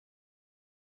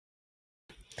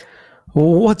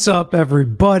What's up,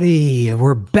 everybody?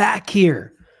 We're back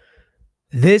here.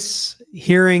 This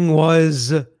hearing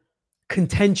was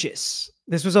contentious.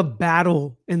 This was a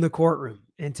battle in the courtroom.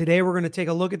 And today we're going to take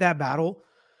a look at that battle.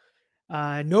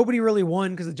 Nobody really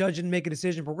won because the judge didn't make a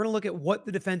decision, but we're going to look at what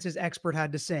the defense's expert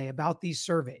had to say about these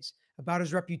surveys, about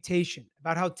his reputation,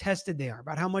 about how tested they are,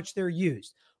 about how much they're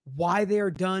used, why they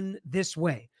are done this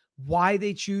way, why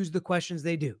they choose the questions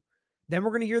they do. Then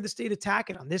we're going to hear the state attack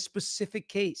it on this specific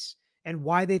case and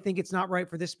why they think it's not right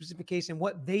for this specific case and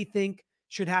what they think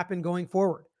should happen going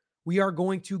forward. We are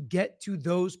going to get to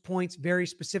those points very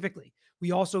specifically.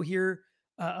 We also hear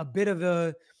a bit of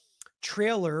a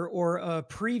trailer or a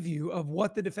preview of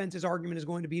what the defense's argument is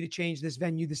going to be to change this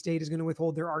venue. The state is going to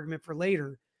withhold their argument for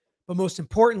later. But most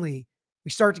importantly,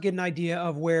 we start to get an idea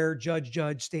of where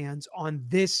Judge stands on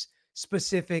this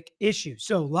specific issue.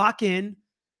 So lock in,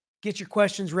 get your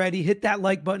questions ready, hit that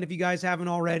like button if you guys haven't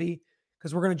already,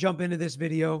 because we're going to jump into this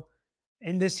video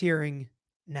and this hearing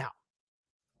now.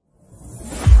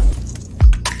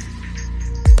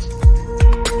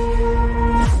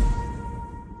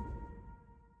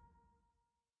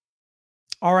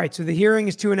 All right, so the hearing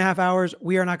is 2.5 hours.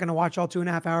 We are not going to watch all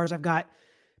 2.5 hours. I've got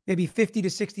maybe 50 to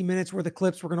 60 minutes worth of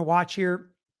clips we're going to watch here,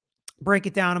 break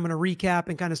it down. I'm going to recap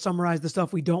and kind of summarize the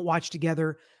stuff we don't watch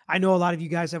together. I know a lot of you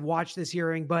guys have watched this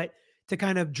hearing, but to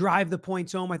kind of drive the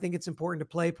points home, I think it's important to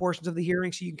play portions of the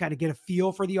hearing so you can kind of get a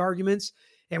feel for the arguments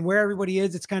and where everybody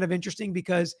is. It's kind of interesting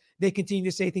because they continue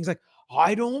to say things like,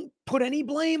 I don't put any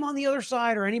blame on the other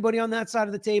side or anybody on that side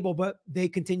of the table, but they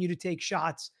continue to take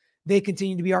shots. They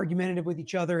continue to be argumentative with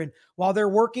each other. And while they're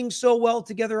working so well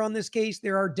together on this case,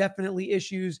 there are definitely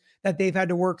issues that they've had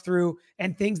to work through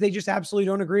and things they just absolutely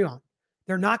don't agree on.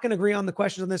 They're not going to agree on the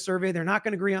questions on this survey. They're not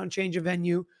going to agree on change of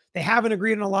venue. They haven't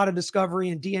agreed on a lot of discovery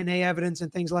and DNA evidence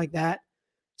and things like that.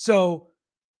 So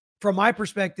from my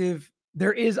perspective,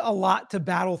 there is a lot to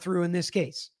battle through in this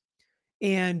case.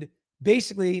 And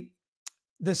basically,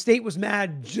 the state was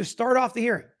mad to start off the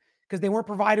hearing because they weren't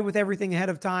provided with everything ahead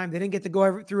of time. They didn't get to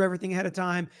go through everything ahead of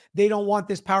time. They don't want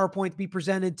this PowerPoint to be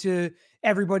presented to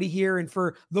everybody here and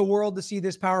for the world to see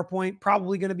this PowerPoint,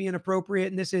 probably going to be inappropriate.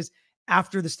 And this is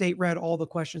after the state read all the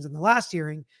questions in the last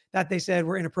hearing that they said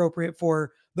were inappropriate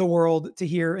for the world to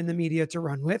hear and the media to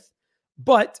run with.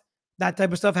 But that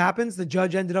type of stuff happens. The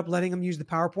judge ended up letting them use the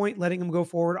PowerPoint, letting them go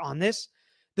forward on this.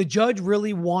 The judge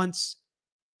really wants,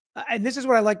 and this is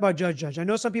what I like about Judge. I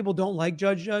know some people don't like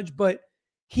Judge, but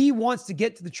he wants to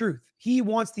get to the truth. He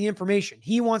wants the information.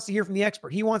 He wants to hear from the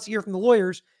expert. He wants to hear from the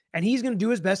lawyers, and he's going to do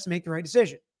his best to make the right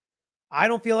decision. I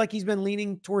don't feel like he's been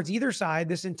leaning towards either side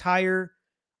this entire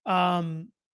time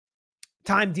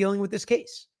dealing with this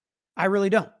case. I really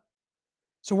don't.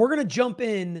 So we're going to jump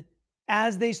in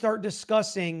as they start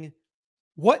discussing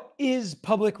what is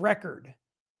public record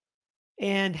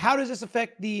and how does this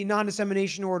affect the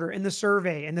non-dissemination order and the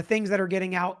survey and the things that are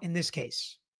getting out in this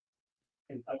case.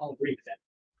 And I'll agree with that.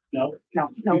 No.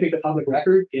 You think the public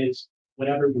record is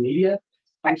whatever the media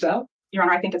finds out? Your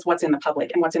Honor, I think it's what's in the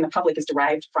public, and what's in the public is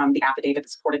derived from the affidavit that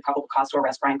supported probable cause to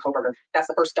arrest Brian Kohberger. That's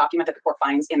the first document that the court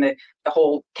finds in the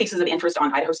whole cases of interest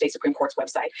on Idaho State Supreme Court's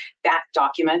website. That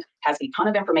document has a ton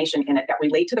of information in it that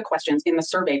relate to the questions in the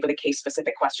survey for the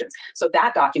case-specific questions. So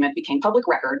that document became public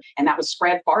record, and that was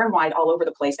spread far and wide all over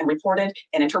the place and reported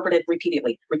and interpreted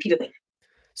repeatedly.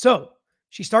 So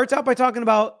she starts out by talking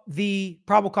about the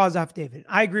probable cause affidavit.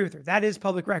 I agree with her. That is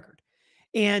public record.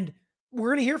 And we're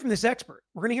going to hear from this expert.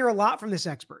 We're going to hear a lot from this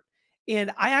expert.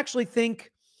 And I actually think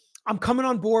I'm coming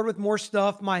on board with more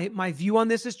stuff. My view on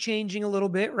this is changing a little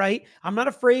bit, right? I'm not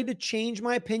afraid to change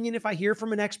my opinion if I hear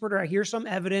from an expert or I hear some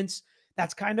evidence.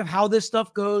 That's kind of how this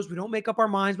stuff goes. We don't make up our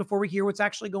minds before we hear what's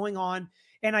actually going on.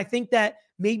 And I think that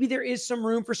maybe there is some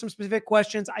room for some specific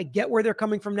questions. I get where they're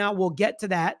coming from now. We'll get to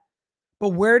that. But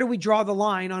where do we draw the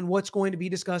line on what's going to be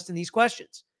discussed in these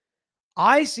questions?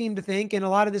 I seem to think, and a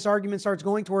lot of this argument starts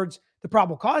going towards the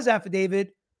probable cause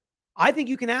affidavit, I think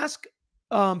you can ask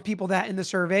people that in the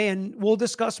survey, and we'll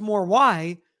discuss more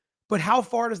why, but how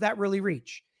far does that really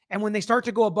reach? And when they start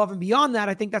to go above and beyond that,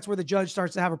 I think that's where the judge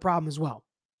starts to have a problem as well.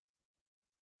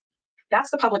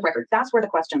 That's the public record. That's where the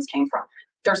questions came from.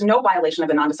 There's no violation of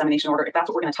the non-dissemination order if that's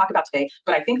what we're going to talk about today,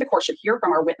 but I think the court should hear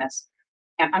from our witness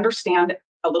and understand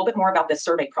a little bit more about this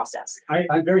survey process.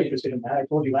 I'm very interested in that. I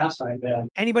told you last time that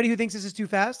anybody who thinks this is too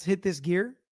fast, hit this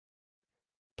gear,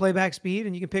 playback speed,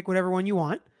 and you can pick whatever one you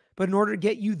want. But in order to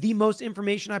get you the most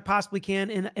information I possibly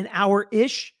can in an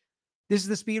hour-ish, this is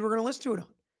the speed we're going to listen to it on.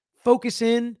 Focus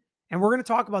in And we're going to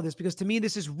talk about this because to me,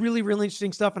 this is really, really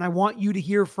interesting stuff. And I want you to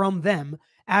hear from them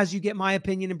as you get my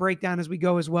opinion and breakdown as we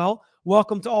go as well.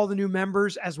 Welcome to all the new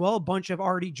members as well. A bunch have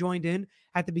already joined in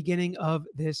at the beginning of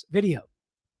this video.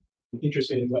 I'm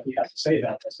interested in what you have to say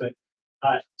about this.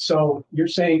 But so you're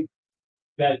saying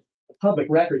that the public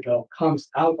record, though, comes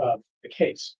out of the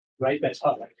case, right? That's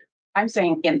public. I'm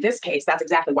saying in this case, that's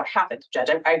exactly what happened, Judge.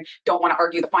 I don't want to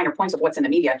argue the finer points of what's in the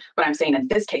media, but I'm saying in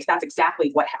this case, that's exactly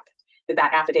what happened.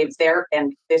 That affidavit's there,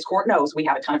 and this court knows we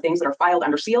have a ton of things that are filed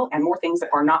under seal and more things that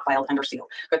are not filed under seal.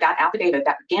 But that affidavit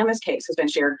that began this case has been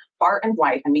shared far and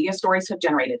wide, and media stories have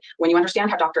generated. When you understand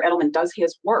how Dr. Edelman does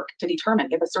his work to determine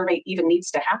if a survey even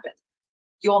needs to happen,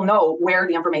 you'll know where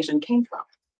the information came from.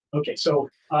 Okay, so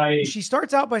she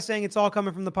starts out by saying it's all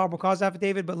coming from the probable cause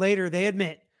affidavit, but later they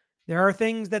admit there are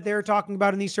things that they're talking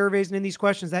about in these surveys and in these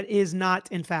questions that is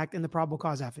not, in fact, in the probable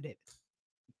cause affidavit.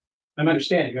 I'm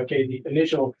understanding, okay, the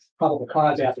initial probable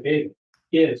cause affidavit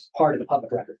is part of the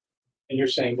public record. And you're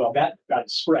saying, well, that got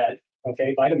spread,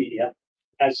 okay, by the media,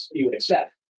 as you would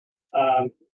expect.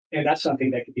 And that's something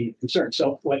that could be concerned.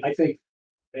 So what I think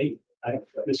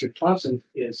Mr. Thompson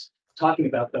is talking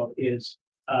about, though, is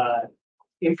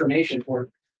information or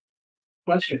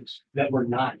questions that were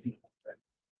not in the public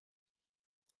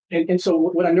record. And so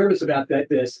what I'm nervous about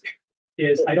this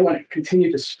is I don't want to continue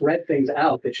to spread things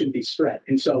out that shouldn't be spread.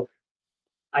 And so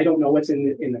I don't know what's in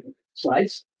the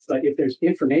slides, but if there's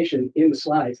information in the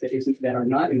slides that are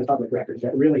not in the public record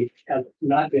that really have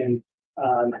not been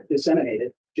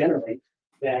disseminated generally,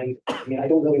 then I mean I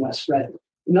don't really want to spread it.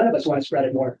 None of us want to spread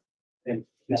it more than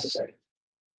necessary.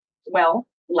 Well,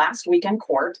 last week in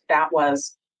court, that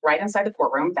was right inside the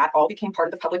courtroom. That all became part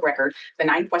of the public record. The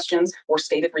 9 questions were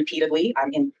stated repeatedly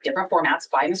in different formats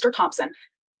by Mr. Thompson.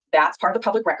 That's part of the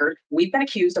public record. We've been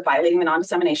accused of violating the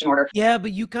non-dissemination order. Yeah,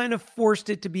 but you kind of forced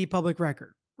it to be public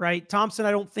record, right? Thompson,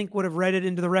 I don't think would have read it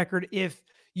into the record if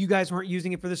you guys weren't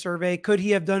using it for the survey. Could he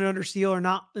have done it under seal or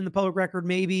not in the public record?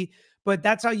 Maybe, but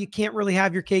that's how you can't really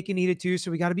have your cake and eat it too.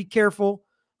 So we got to be careful.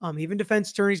 Even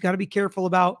defense attorneys got to be careful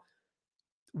about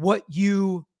what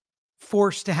you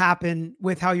force to happen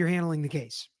with how you're handling the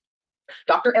case.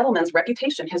 Dr. Edelman's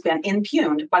reputation has been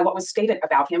impugned by what was stated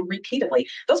about him repeatedly.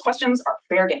 Those questions are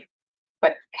fair game,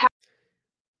 but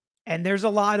and there's a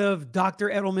lot of Dr.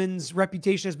 Edelman's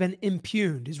reputation has been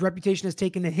impugned. His reputation has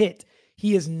taken a hit.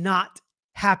 He is not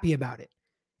happy about it.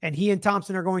 And he and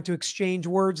Thompson are going to exchange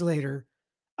words later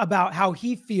about how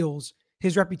he feels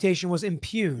his reputation was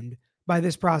impugned by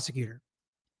this prosecutor.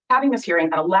 Having this hearing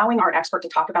and allowing our expert to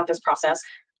talk about this process,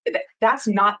 that's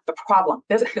not the problem.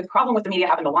 The problem with the media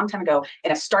happened a long time ago,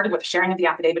 and it started with the sharing of the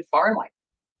affidavit far and wide.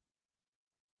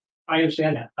 I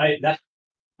understand that.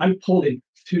 I'm pulled in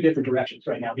 2 different directions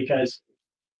right now because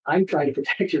I'm trying to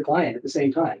protect your client at the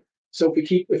same time. So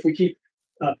if we keep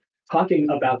talking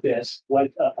about this, what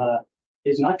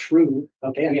is not true,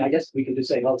 okay? I mean, I guess we can just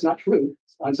say, well, it's not true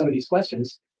on some of these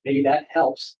questions. Maybe that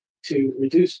helps to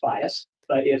reduce bias.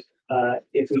 But if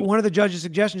one of the judge's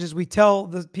suggestions is we tell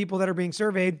the people that are being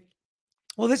surveyed,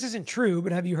 well, this isn't true,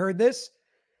 but have you heard this?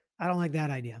 I don't like that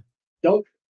idea. Don't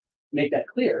make that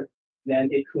clear, then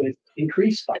it could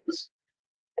increase bias.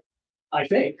 I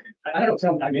think. I don't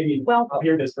know. Maybe I'll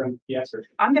hear this from the expert.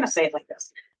 I'm going to say it like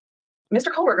this. Mr.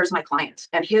 Kohberger is my client,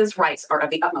 and his rights are of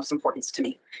the utmost importance to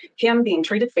me. Him being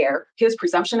treated fair, his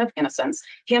presumption of innocence,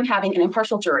 him having an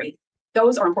impartial jury,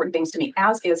 those are important things to me,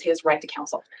 as is his right to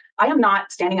counsel. I am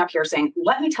not standing up here saying,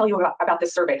 let me tell you about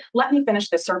this survey. Let me finish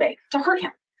this survey to hurt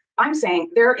him. I'm saying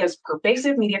there is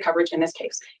pervasive media coverage in this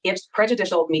case. It's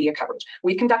prejudicial media coverage.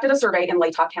 We've conducted a survey in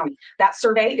Latah County. That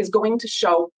survey is going to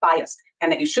show bias and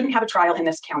that you shouldn't have a trial in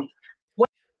this county.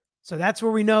 So that's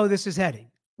where we know this is heading,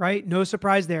 right? No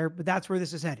surprise there, but that's where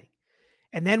this is heading.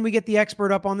 And then we get the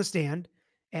expert up on the stand,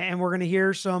 and we're going to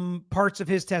hear some parts of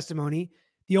his testimony.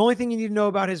 The only thing you need to know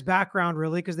about his background,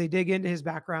 really, because they dig into his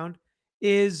background,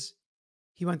 is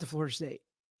he went to Florida State.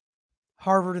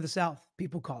 Harvard of the South,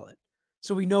 people call it.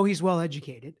 So we know he's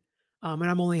well-educated, and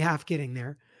I'm only half kidding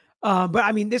there. But,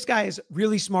 I mean, this guy is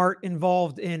really smart,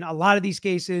 involved in a lot of these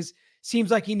cases.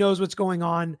 Seems like he knows what's going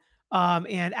on,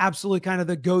 and absolutely kind of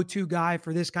the go-to guy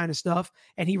for this kind of stuff.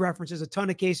 And he references a ton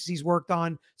of cases he's worked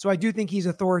on. So I do think he's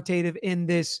authoritative in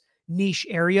this niche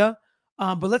area.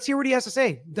 But let's hear what he has to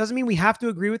say. Doesn't mean we have to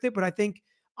agree with it, but I think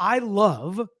I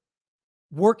love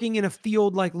working in a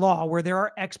field like law where there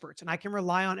are experts and I can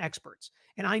rely on experts.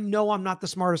 And I know I'm not the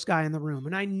smartest guy in the room.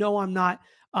 And I know I'm not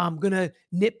going to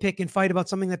nitpick and fight about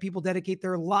something that people dedicate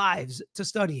their lives to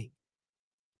studying.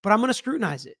 But I'm going to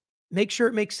scrutinize it. Make sure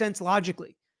it makes sense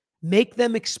logically. Make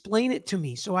them explain it to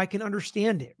me so I can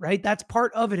understand it, right? That's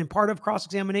part of it and part of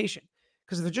cross-examination.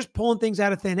 Because if they're just pulling things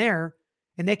out of thin air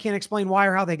and they can't explain why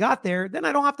or how they got there, then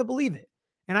I don't have to believe it.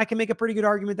 And I can make a pretty good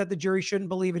argument that the jury shouldn't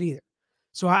believe it either.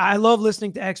 So I love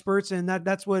listening to experts, and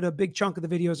that's what a big chunk of the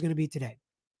video is going to be today.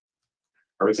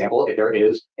 For example, if there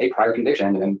is a prior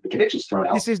conviction and the conviction's thrown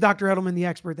out. This is Dr. Edelman, the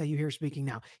expert that you hear speaking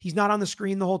now. He's not on the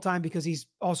screen the whole time because he's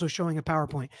also showing a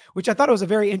PowerPoint, which I thought was a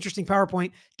very interesting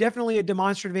PowerPoint. Definitely a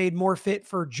demonstrative aid more fit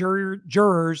for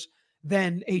jurors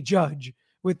than a judge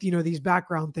with, these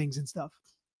background things and stuff.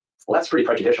 Well, that's pretty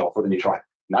prejudicial for the new trial.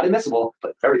 Not admissible,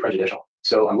 but very prejudicial.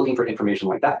 So I'm looking for information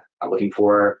like that. I'm looking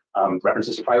for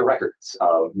references to prior records.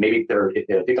 Maybe they're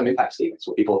victim impact statements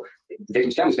where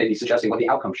victims' families may be suggesting what the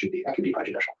outcome should be. That could be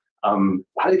prejudicial. How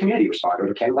did the community respond? Are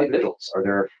there candlelight vigils? Are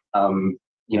there,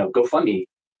 GoFundMe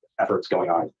efforts going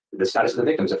on? The status of the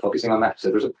victims are focusing on that. So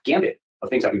there's a gambit of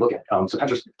things that we look at.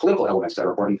 Sometimes there's political elements that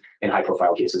are important in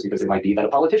high-profile cases because it might be that a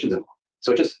politician's involved.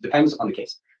 So it just depends on the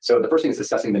case. So the first thing is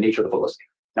assessing the nature of the publicity.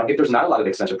 Now, if there's not a lot of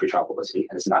extensive pretrial publicity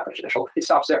and it's not prejudicial, it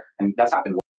stops there. And that's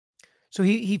happened. So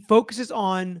he focuses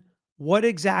on what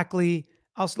exactly,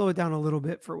 I'll slow it down a little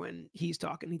bit for when he's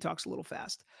talking. He talks a little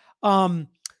fast.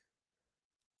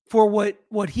 For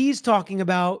what he's talking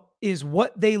about is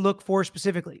what they look for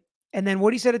specifically. And then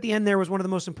what he said at the end there was one of the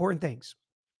most important things.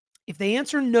 If they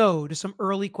answer no to some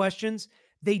early questions,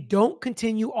 they don't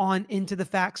continue on into the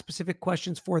fact-specific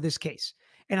questions for this case.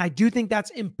 And I do think that's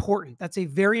important. That's a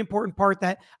very important part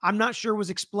that I'm not sure was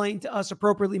explained to us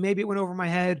appropriately. Maybe it went over my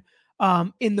head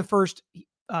in the first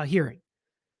hearing.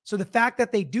 So the fact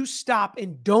that they do stop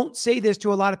and don't say this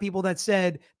to a lot of people that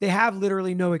said they have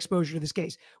literally no exposure to this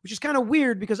case, which is kind of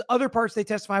weird because other parts they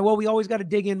testify, well, we always got to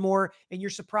dig in more, and you're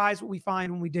surprised what we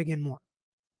find when we dig in more.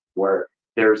 Where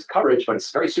there's coverage, but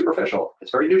it's very superficial.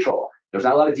 It's very neutral. There's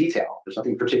not a lot of detail. There's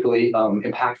nothing particularly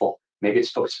impactful. Maybe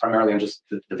it's focused primarily on just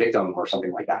the victim or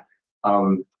something like that.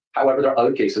 However, there are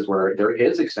other cases where there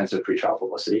is extensive pretrial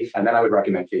publicity, and then I would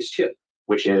recommend phase 2,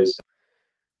 which is...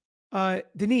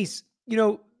 Denise,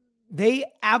 they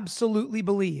absolutely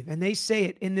believe, and they say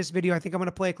it in this video, I think I'm going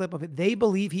to play a clip of it, they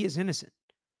believe he is innocent.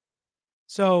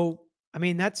 So, I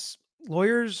mean,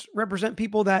 lawyers represent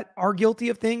people that are guilty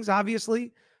of things,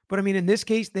 obviously, but I mean, in this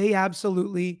case, they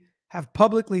absolutely have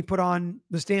publicly put on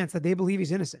the stance that they believe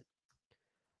he's innocent.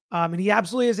 And he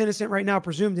absolutely is innocent right now,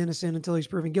 presumed innocent until he's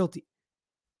proven guilty.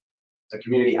 A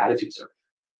community attitude survey,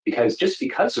 because just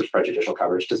because there's prejudicial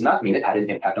coverage does not mean it had an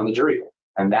impact on the jury pool.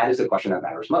 And that is the question that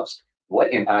matters most.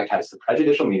 What impact has the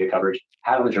prejudicial media coverage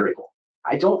had on the jury pool?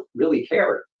 I don't really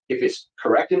care if it's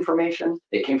correct information,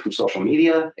 it came from social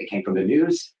media, it came from the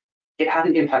news. It had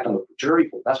an impact on the jury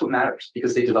pool. That's what matters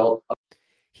because they develop.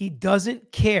 He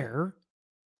doesn't care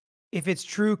if it's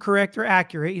true, correct, or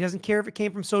accurate. He doesn't care if it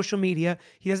came from social media.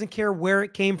 He doesn't care where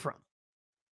it came from.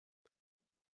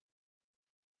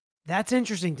 That's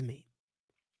interesting to me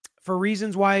for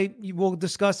reasons why we'll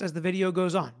discuss as the video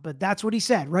goes on. But that's what he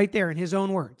said right there in his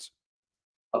own words.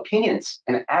 Opinions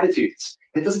and attitudes.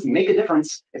 It doesn't make a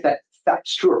difference if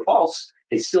that's true or false.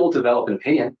 They still develop an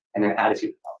opinion and an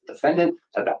attitude about the defendant,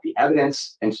 about the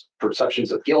evidence and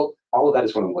perceptions of guilt. All of that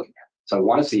is what I'm looking at. So I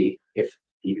want to see if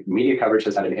the media coverage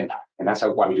has had an impact. And that's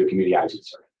why we do a community attitude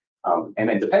survey. And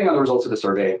then depending on the results of the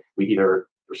survey,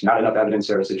 there's not enough evidence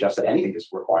there to suggest that anything is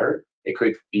required. It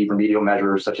could be remedial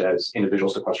measures such as individual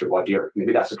sequestered blood deer.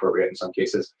 Maybe that's appropriate in some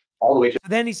cases. All the way to...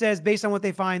 Then he says, based on what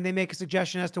they find, they make a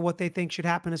suggestion as to what they think should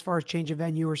happen as far as change of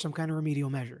venue or some kind of remedial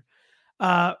measure.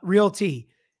 Real T.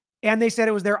 And they said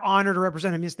it was their honor to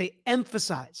represent him. Yes, they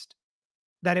emphasized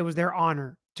that it was their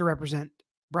honor to represent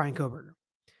Brian Kohberger.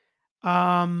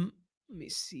 Let me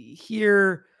see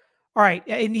here. All right.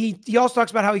 And he also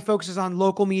talks about how he focuses on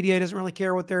local media. He doesn't really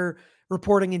care what they're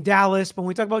reporting in Dallas. But when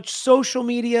we talk about social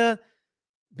media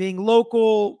being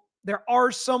local, there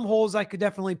are some holes I could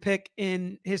definitely pick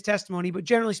in his testimony. But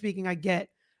generally speaking, I get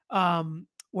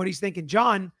what he's thinking.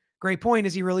 John, great point.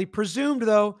 Is he really presumed,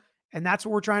 though? And that's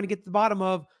what we're trying to get to the bottom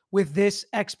of with this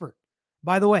expert.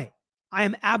 By the way, I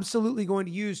am absolutely going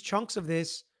to use chunks of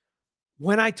this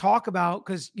when I talk about,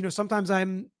 because, sometimes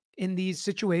I'm in these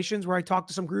situations where I talk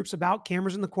to some groups about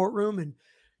cameras in the courtroom and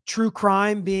true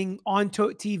crime being on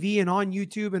TV and on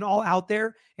YouTube and all out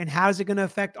there. And how is it going to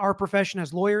affect our profession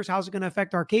as lawyers? How's it going to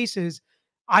affect our cases?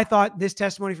 I thought this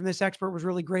testimony from this expert was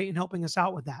really great in helping us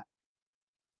out with that.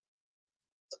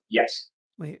 Yes.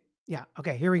 Wait, yeah.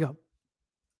 Okay, here we go.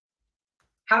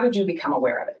 How did you become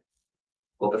aware of it?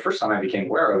 Well, the first time I became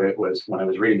aware of it was when I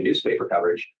was reading the newspaper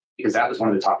coverage, because that was one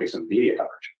of the topics of media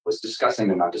coverage, was discussing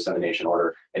the non-dissemination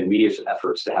order and media's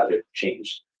efforts to have it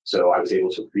changed. So I was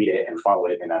able to read it and follow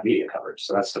it in that media coverage.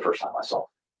 So that's the first time I saw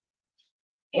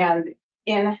it. And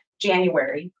in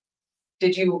January,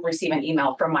 Did you receive an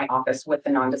email from my office with the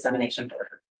non-dissemination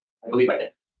order? I believe I did.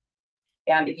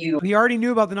 And you, We already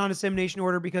knew about the non-dissemination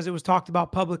order because it was talked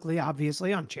about publicly,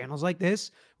 obviously, on channels like this,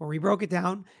 where we broke it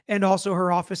down, and also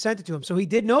her office sent it to him. So he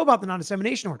did know about the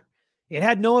non-dissemination order. It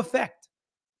had no effect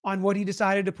on what he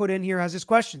decided to put in here as his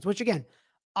questions, which again,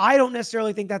 I don't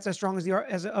necessarily think that's as strong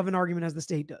as of an argument as the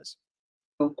state does.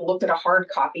 looked at a hard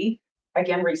copy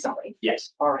again recently.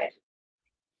 Yes. All right.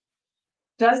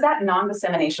 Does that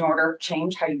non-dissemination order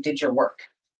change how you did your work?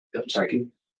 I'm sorry, can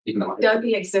you keep in mind? Does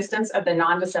the existence of the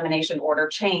non-dissemination order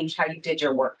change how you did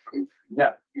your work?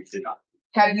 No, it did not.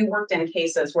 Have you worked in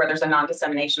cases where there's a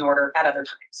non-dissemination order at other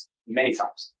times? Many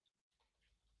times.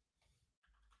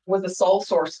 Was the sole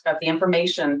source of the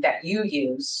information that you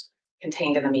use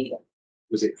contained in the media?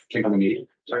 Was it came from the media?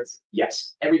 Sorry.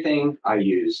 Yes. Everything I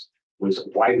used was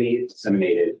widely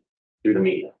disseminated through the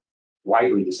media.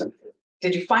 Widely disseminated.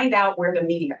 Did you find out where the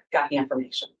media got the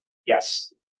information?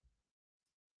 Yes.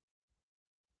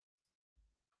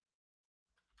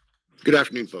 Good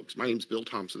afternoon, folks. My name is Bill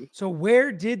Thompson. So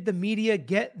where did the media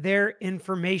get their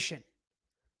information?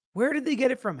 Where did they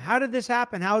get it from? How did this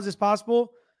happen? How is this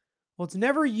possible? Well, it's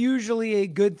never usually a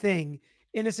good thing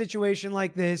in a situation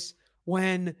like this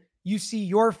when you see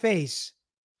your face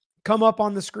come up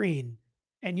on the screen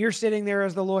and you're sitting there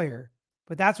as the lawyer.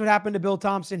 But that's what happened to Bill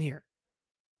Thompson here.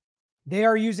 They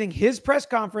are using his press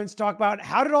conference to talk about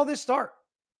how did all this start?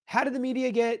 How did the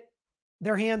media get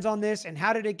their hands on this? And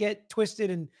how did it get twisted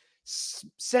and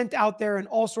sent out there in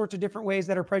all sorts of different ways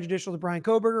that are prejudicial to Brian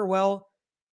Kohberger? Well,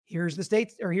 here's the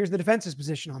state's, or here's the defense's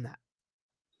position on that.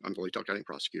 I'm the Layton County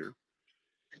prosecutor.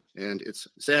 And it's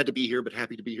sad to be here, but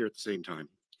happy to be here at the same time.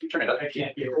 Turn it up. I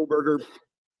can't hear. Kohberger,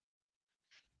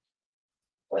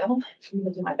 Well, I'm going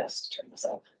to do my best to turn this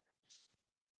up.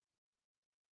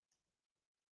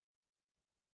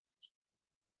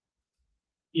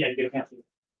 Yeah, you get a fancy.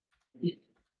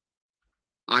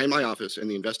 I and my office and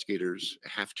the investigators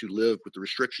have to live with the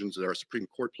restrictions that our Supreme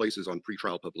Court places on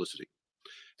pretrial publicity.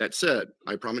 That said,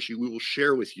 I promise you we will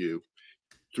share with you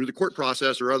through the court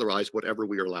process or otherwise whatever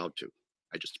we are allowed to.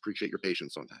 I just appreciate your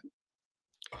patience on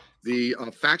that. The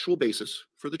factual basis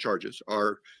for the charges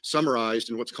are summarized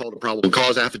in what's called a probable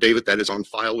cause affidavit that is on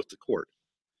file with the court.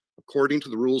 According to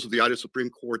the rules of the Idaho Supreme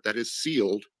Court, that is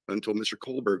sealed until Mr.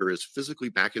 Kohberger is physically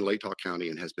back in Layton County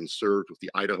and has been served with the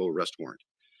Idaho arrest warrant.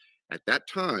 At that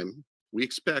time, we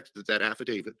expect that that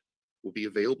affidavit will be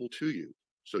available to you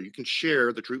so you can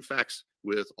share the true facts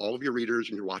with all of your readers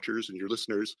and your watchers and your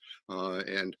listeners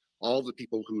and all the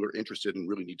people who are interested and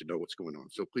really need to know what's going on.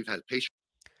 So please have patience.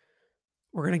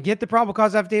 We're going to get the probable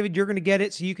cause affidavit. You're going to get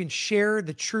it so you can share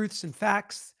the truths and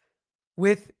facts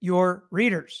with your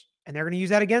readers, and they're going to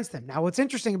use that against them. Now, what's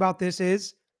interesting about this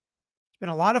is there's been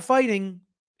a lot of fighting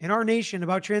in our nation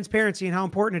about transparency and how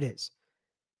important it is.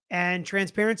 And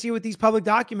transparency with these public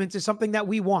documents is something that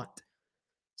we want.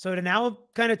 So to now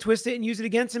kind of twist it and use it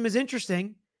against him is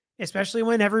interesting, especially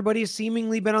when everybody has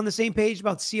seemingly been on the same page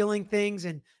about sealing things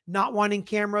and not wanting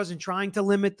cameras and trying to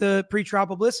limit the pretrial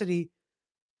publicity.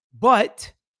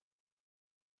 But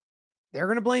they're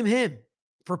going to blame him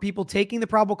for people taking the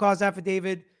probable cause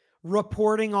affidavit,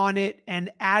 reporting on it,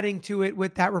 and adding to it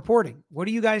with that reporting. What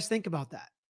do you guys think about that?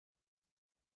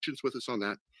 With us on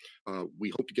that. We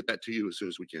hope to get that to you as soon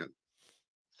as we can.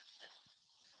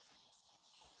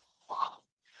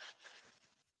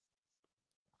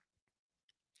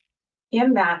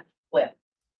 In that clip,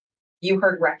 you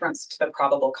heard reference to the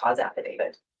probable cause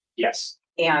affidavit. Yes.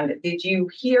 And did you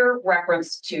hear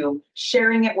reference to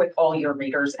sharing it with all your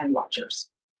readers and watchers?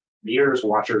 Readers,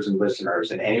 watchers, and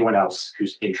listeners, and anyone else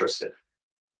who's interested.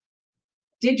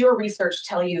 Did your research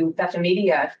tell you that the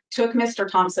media took Mr.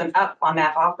 Thompson up on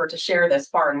that offer to share this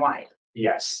far and wide?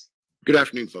 Yes. Good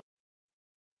afternoon, folks.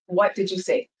 What did you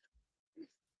say?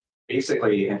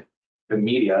 Basically, the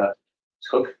media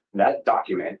took that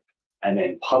document and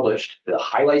then published the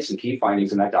highlights and key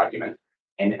findings in that document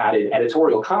and added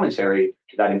editorial commentary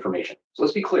to that information. So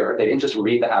let's be clear, they didn't just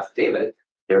read the affidavit.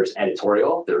 There's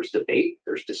editorial, there's debate,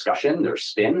 there's discussion, there's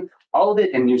spin, all of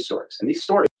it in news stories. And these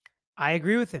stories. I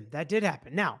agree with him. That did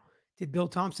happen. Now, did Bill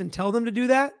Thompson tell them to do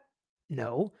that?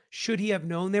 No. Should he have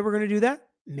known they were going to do that?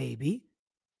 Maybe.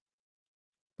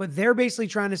 But they're basically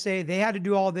trying to say they had to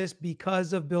do all this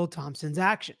because of Bill Thompson's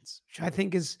actions, which I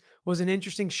think was an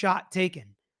interesting shot taken.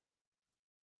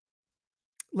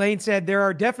 Lane said, there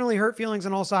are definitely hurt feelings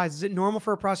on all sides. Is it normal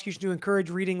for a prosecution to encourage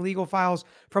reading legal files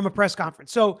from a press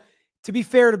conference? So to be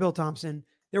fair to Bill Thompson,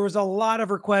 there was a lot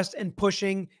of requests and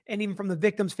pushing, and even from the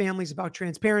victims' families about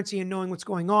transparency and knowing what's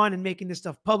going on and making this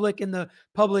stuff public, and the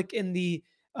public and the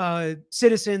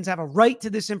citizens have a right to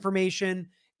this information.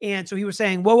 And so he was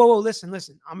saying, whoa, whoa, whoa, listen,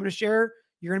 I'm going to share,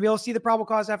 you're going to be able to see the probable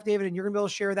cause affidavit, and you're going to be able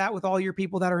to share that with all your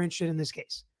people that are interested in this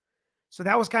case. So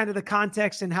that was kind of the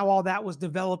context and how all that was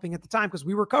developing at the time, because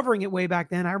we were covering it way back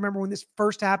then. I remember when this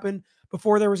first happened,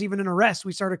 before there was even an arrest,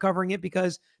 we started covering it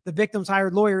because the victims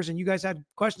hired lawyers, and you guys had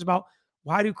questions about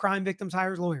why do crime victims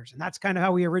hire lawyers? And that's kind of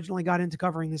how we originally got into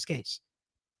covering this case.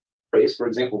 For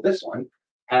example, this one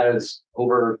has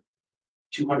over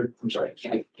 200, I'm sorry,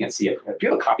 I can't see it. Do you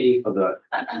have a copy of the?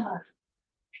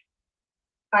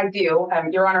 I do,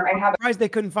 Your Honor. I have. Surprised they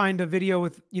couldn't find a video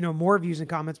with, more views and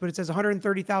comments, but it says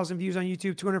 130,000 views on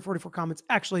YouTube, 244 comments.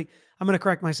 Actually, I'm going to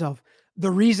correct myself.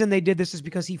 The reason they did this is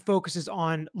because he focuses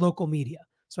on local media.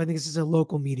 So I think this is a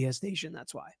local media station.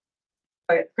 That's why.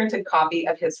 A printed copy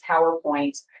of his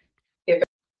PowerPoint.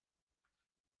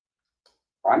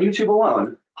 On YouTube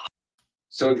alone.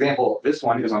 So example, this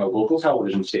one is on a local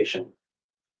television station.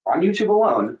 On YouTube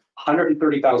alone,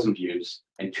 130,000 views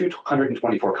and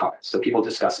 224 comments. So people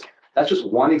discussing it. That's just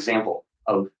one example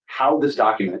of how this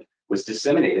document was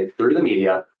disseminated through the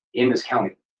media in this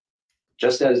county,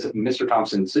 just as Mr.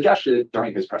 Thompson suggested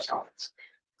during his press conference.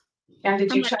 And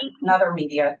did you check another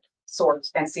media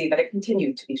source and see that it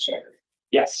continued to be shared?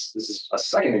 Yes, this is a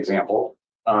second example.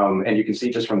 And you can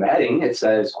see just from the heading, it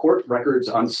says court records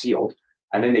unsealed.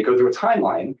 And then they go through a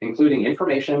timeline, including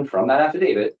information from that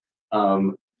affidavit,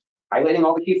 highlighting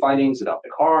all the key findings about the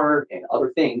car and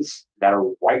other things that are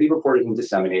widely reported and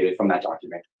disseminated from that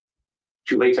document,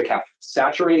 to later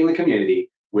saturating the community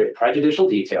with prejudicial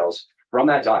details from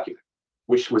that document,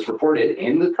 which was reported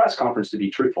in the press conference to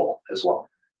be truthful as well.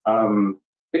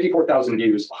 54,000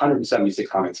 views, 176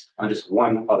 comments on just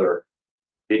one other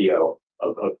video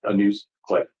of a news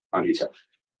clip on YouTube.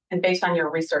 And based on your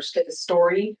research, did the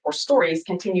story or stories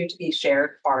continue to be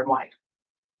shared far and wide?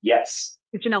 Yes.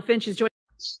 Janelle Finch is joining.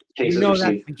 Cases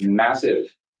received massive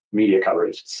media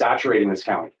coverage, saturating this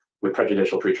county with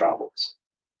prejudicial pretrial rules.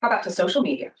 How about to social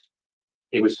media?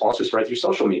 It was also spread through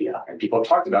social media, and people have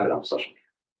talked about it on social media.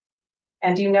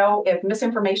 And do you know if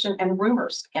misinformation and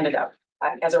rumors ended up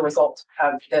as a result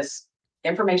of this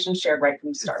information shared right from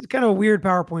the start? It's kind of a weird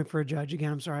PowerPoint for a judge.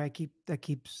 Again, I'm sorry, that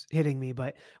keeps hitting me,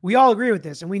 but we all agree with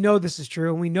this, and we know this is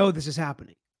true, and we know this is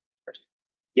happening.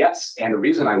 Yes, and the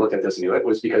reason I looked at this and knew it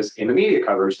was because in the media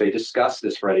coverage, they discussed the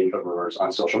spreading of rumors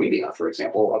on social media. For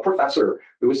example, a professor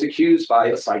who was accused by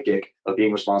a psychic of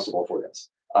being responsible for this.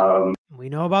 We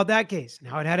know about that case and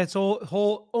how it had its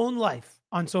whole own life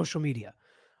on social media,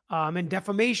 and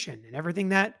defamation and everything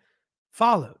that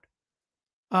followed.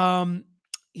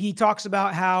 He talks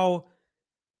about how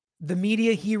the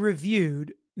media he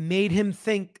reviewed made him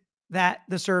think that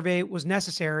the survey was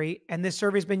necessary. And this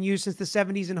survey has been used since the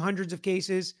 70s in hundreds of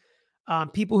cases.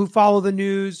 People who follow the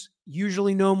news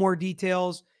usually know more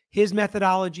details. His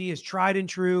methodology is tried and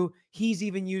true. He's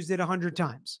even used it 100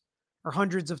 times or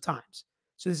hundreds of times.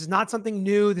 So this is not something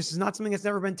new. This is not something that's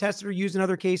never been tested or used in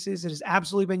other cases. It has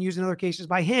absolutely been used in other cases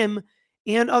by him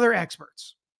and other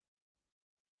experts.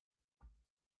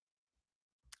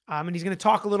 And he's going to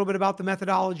talk a little bit about the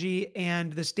methodology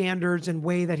and the standards and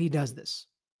way that he does this.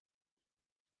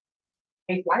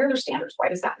 Why are there standards? Why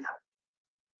does that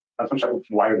matter? I'm sorry,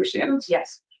 why are there standards?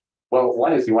 Yes. Well,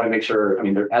 one is you want to make sure,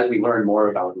 as we learn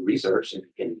more about research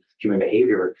and human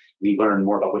behavior, we learn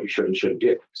more about what you should and shouldn't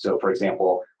do. So, for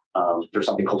example, there's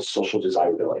something called social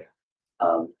desirability.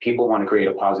 People want to create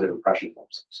a positive impression of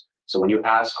themselves. So when you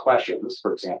ask questions,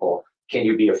 for example, can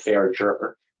you be a fair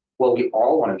juror? Well, we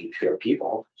all want to be fair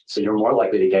people. So you're more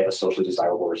likely to get a socially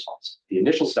desirable response. The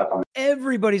initial step on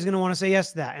everybody's going to want to say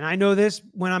yes to that. And I know this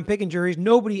when I'm picking juries,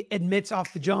 nobody admits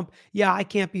off the jump, yeah, I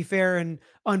can't be fair and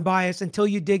unbiased until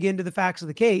you dig into the facts of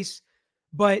the case.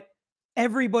 But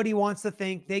everybody wants to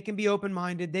think they can be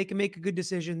open-minded. They can make a good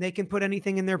decision. They can put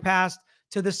anything in their past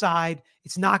to the side.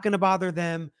 It's not going to bother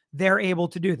them. They're able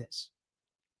to do this.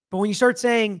 But when you start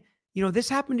saying, this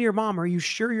happened to your mom, are you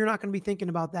sure you're not going to be thinking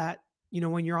about that,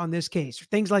 when you're on this case or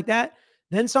things like that?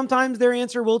 Then sometimes their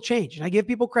answer will change. And I give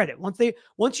people credit.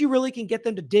 Once you really can get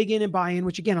them to dig in and buy in,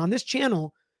 which again, on this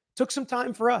channel took some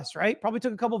time for us, right? Probably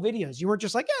took a couple videos. You weren't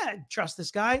just like, yeah, trust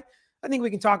this guy. I think we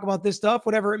can talk about this stuff,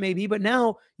 whatever it may be. But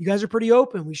now you guys are pretty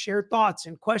open. We share thoughts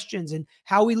and questions and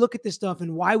how we look at this stuff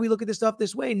and why we look at this stuff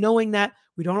this way, knowing that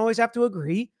we don't always have to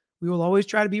agree. We will always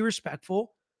try to be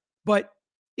respectful, but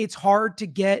it's hard to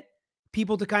get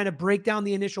people to kind of break down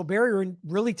the initial barrier and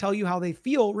really tell you how they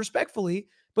feel respectfully,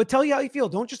 but tell you how you feel.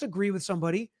 Don't just agree with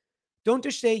somebody. Don't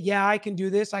just say, yeah, I can do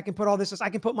this. I can put all this, I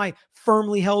can put my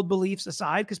firmly held beliefs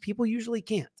aside, because people usually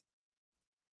can't.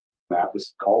 that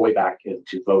was all the way back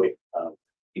into voting.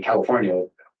 In California,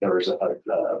 there was an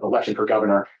election for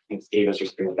governor, I think it's Davis or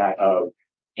something like that.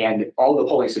 And all the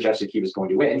polling suggested he was going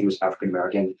to win. He was African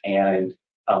American, and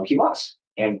he lost.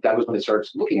 And that was when they started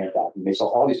looking at that, and they saw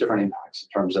all these different impacts in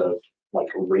terms of like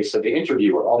race of the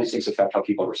interviewer. All these things affect how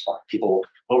people respond. People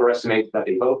overestimate that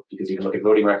they vote because you can look at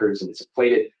voting records and it's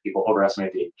inflated. People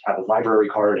overestimate they have a library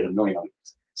card and a million other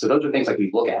things. So those are things like we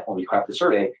look at when we craft the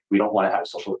survey. We don't want to have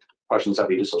social questions that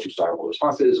lead to social desirable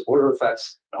responses, order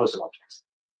effects, a host of other things.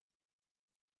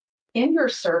 In your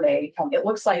survey, it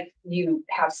looks like you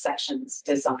have sections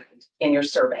designed in your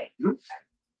survey. Mhm.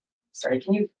 Sorry,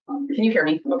 can you hear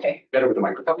me? Okay. Better with the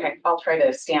microphone. Okay, I'll try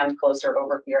to stand closer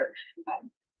over here.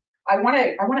 I want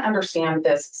to understand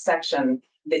this section,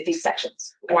 these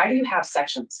sections. Why do you have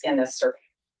sections in this survey?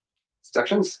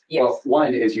 Sections? Yes. Well,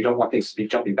 one is you don't want things to be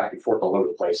jumping back and forth all over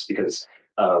the place because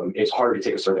it's harder to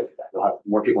take a survey like that. You'll have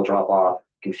more people drop off,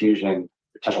 confusion,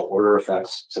 potential order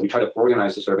effects. So we try to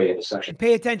organize the survey into sections. And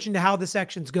pay attention to how the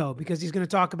sections go, because he's going to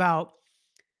talk about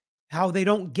how they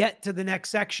don't get to the next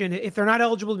section. If they're not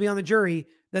eligible to be on the jury,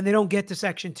 then they don't get to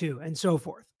section 2 and so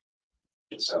forth.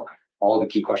 So all the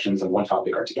key questions on one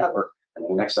topic are together, and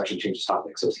then the next section changes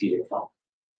topic, so it's easy to follow.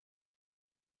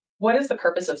 What is the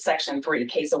purpose of section 3,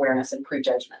 case awareness and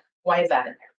prejudgment? Why is that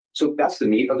in there? So that's the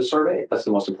meat of the survey. That's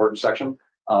the most important section.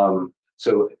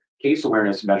 So case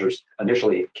awareness measures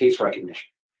initially case recognition.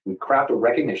 We craft a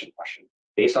recognition question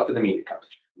based off of the media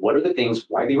coverage. What are the things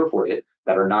widely reported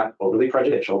that are not overly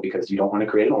prejudicial because you don't want to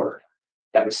create an order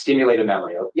that would stimulate a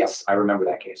memory of, yes, I remember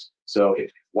that case. So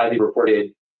if widely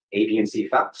reported A, B, and C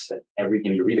facts that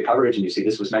you read the coverage and you see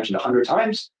this was mentioned 100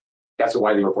 times, that's a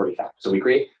widely reported fact. So we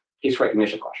create case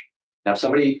recognition question. Now, if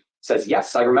somebody says,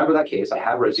 yes, I remember that case, I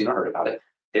have read, seen, or heard about it,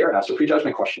 they're asked a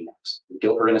prejudgment question next,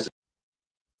 guilt or innocence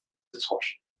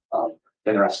question.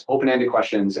 Then they're asked open-ended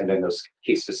questions and then those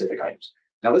case-specific items.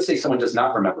 Now, let's say someone does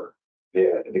not remember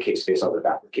the case based on the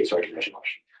fact, the case recognition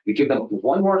question. We give them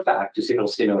one more fact to see if it'll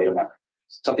stimulate a memory.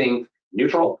 Something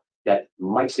neutral that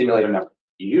might stimulate a memory.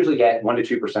 You usually get 1%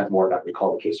 to 2% more that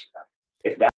recall the case for them.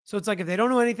 If that So it's like if they don't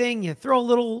know anything, you throw a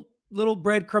little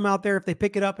breadcrumb out there. If they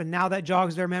pick it up and now that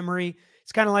jogs their memory,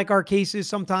 it's kind of like our cases.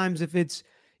 Sometimes if it's,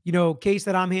 case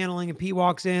that I'm handling and Pete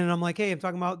walks in and I'm like, hey, I'm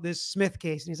talking about this Smith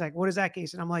case. And he's like, what is that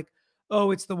case? And I'm like, oh,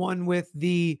 it's the one with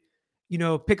the,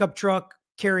 pickup truck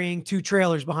carrying 2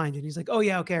 trailers behind it. And he's like, oh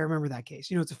yeah, okay, I remember that case.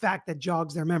 It's a fact that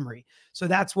jogs their memory. So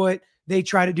that's what they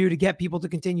try to do to get people to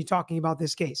continue talking about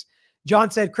this case. John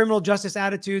said, criminal justice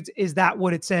attitudes, is that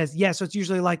what it says? Yes. So it's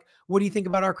usually like, what do you think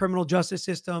about our criminal justice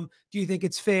system? Do you think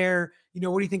it's fair?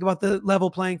 What do you think about the level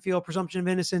playing field, presumption of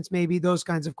innocence? Maybe those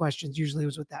kinds of questions usually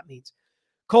is what that means.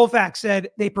 Colfax said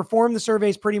they perform the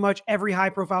surveys pretty much every high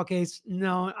profile case.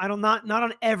 No, I don't, not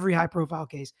on every high profile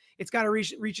case. It's got to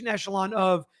reach an echelon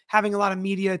of having a lot of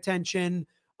media attention,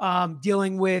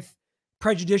 dealing with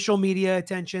prejudicial media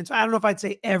attention. So I don't know if I'd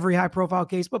say every high profile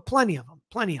case, but plenty of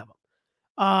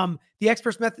them. The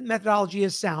expert's methodology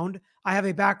is sound. I have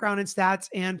a background in stats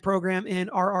and program in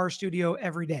RR Studio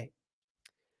every day.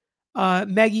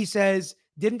 Maggie says,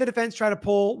 didn't the defense try to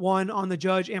pull one on the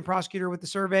judge and prosecutor with the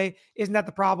survey? Isn't that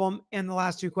the problem in the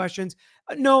last 2 questions?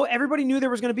 No, everybody knew there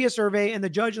was going to be a survey, and the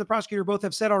judge and the prosecutor both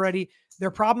have said already,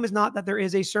 their problem is not that there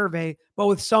is a survey, but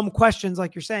with some questions,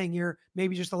 like you're saying here,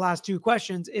 maybe just the last 2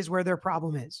 questions is where their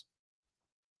problem is.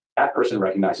 That person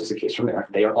recognizes the case from there.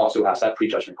 They are also asked that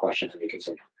prejudgment question to be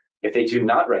considered. If they do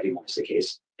not recognize the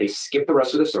case, they skip the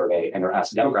rest of the survey and they're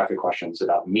asked demographic questions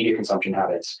about media consumption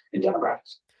habits and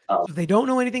demographics. So if they don't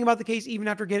know anything about the case, even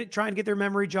after trying to get their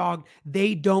memory jogged,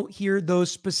 they don't hear those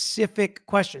specific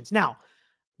questions. Now,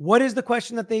 what is the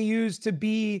question that they use to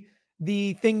be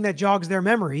the thing that jogs their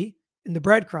memory in the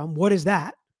breadcrumb? What is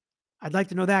that? I'd like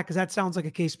to know that because that sounds like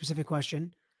a case-specific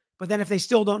question. But then if they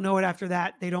still don't know it after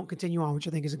that, they don't continue on, which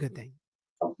I think is a good thing.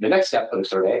 The next step of the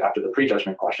survey after the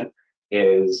prejudgment question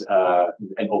is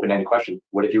an open-ended question.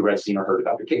 What have you read, seen, or heard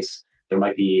about the case? There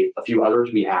might be a few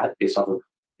others we had based off of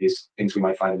these things we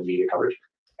might find in the media coverage.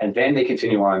 And then they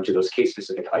continue on to those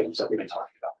case-specific items that we've been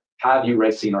talking about. Have you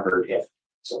read, seen, or heard if,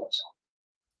 so and so.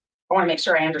 I want to make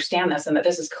sure I understand this and that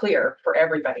this is clear for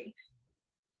everybody.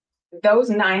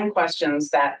 Those 9 questions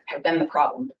that have been the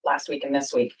problem last week and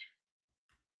this week,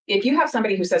 if you have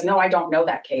somebody who says, no, I don't know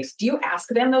that case, do you ask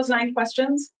them those 9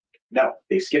 questions? No,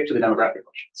 they skip to the demographic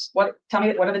questions. Tell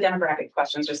me, what are the demographic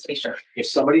questions, just to be sure? If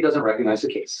somebody doesn't recognize the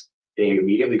case, they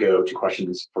immediately go to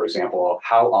questions, for example,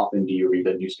 how often do you read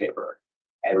the newspaper?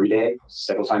 Every day,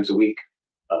 several times a week,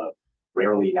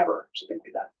 rarely, never, something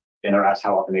like that. Then they're asked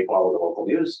how often they follow the local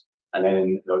news, and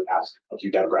then they'll ask a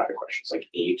few demographic questions like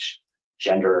age,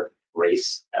 gender,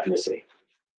 race, ethnicity.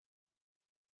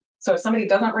 So if somebody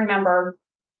doesn't remember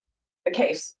the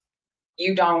case,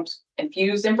 You don't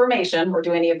infuse information or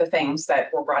do any of the things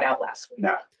that were brought out last week.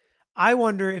 No. I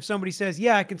wonder if somebody says,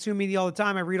 yeah, I consume media all the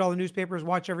time. I read all the newspapers,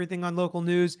 watch everything on local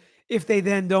news. If they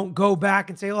then don't go back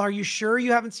and say, well, are you sure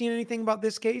you haven't seen anything about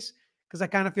this case? Because I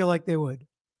kind of feel like they would.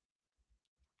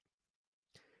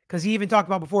 Because he even talked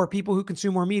about before, people who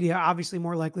consume more media are obviously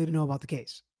more likely to know about the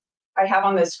case. I have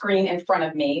on the screen in front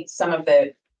of me some of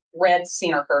the read,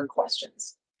 seen, or heard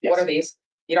questions. Yes. What are these?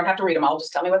 You don't have to read them all.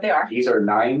 Just tell me what they are. These are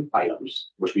 9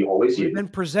 items, which we always They've use. been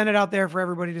presented out there for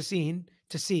everybody to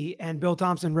see, and Bill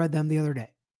Thompson read them the other day.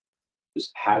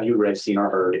 Have you read, seen, or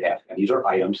heard if? And these are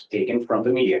items taken from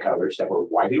the media coverage that were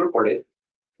widely reported.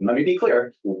 And let me be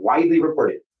clear, widely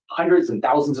reported hundreds and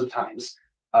thousands of times,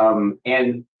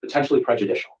 and potentially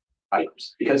prejudicial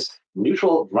items, because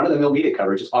neutral run-of-the-mill media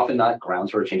coverage is often not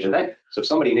grounds for a change of venue. So if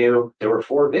somebody knew there were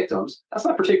 4 victims, that's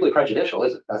not particularly prejudicial,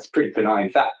 is it? That's a pretty benign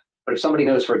fact. But if somebody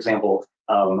knows, for example,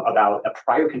 about a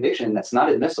prior conviction that's not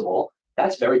admissible,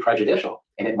 that's very prejudicial.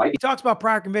 And it might be. He talks about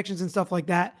prior convictions and stuff like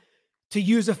that to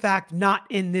use a fact not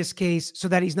in this case so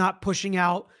that he's not pushing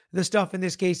out the stuff in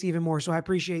this case even more. So I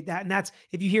appreciate that. And that's,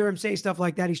 if you hear him say stuff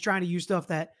like that, he's trying to use stuff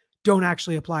that don't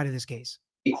actually apply to this case.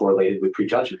 Be correlated with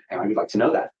prejudgment. And I would like to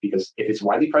know that, because if it's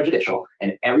widely prejudicial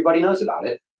and everybody knows about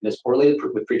it, and it's correlated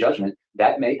with prejudgment,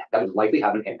 that would likely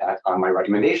have an impact on my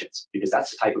recommendations, because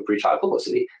that's the type of pretrial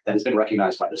publicity that has been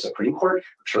recognized by the Supreme Court,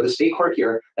 I'm sure the state court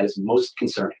here, that is most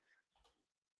concerning.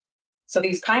 So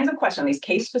these kinds of questions, these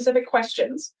case-specific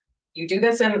questions, you do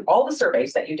this in all the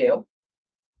surveys that you do.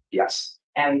 Yes.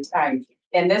 And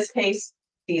in this case,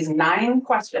 these 9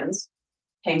 questions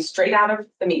came straight out of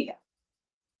the media.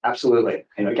 Absolutely.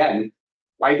 And again,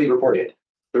 widely reported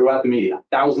throughout the media,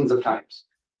 thousands of times.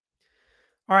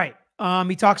 All right.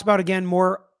 He talks about, again,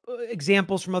 more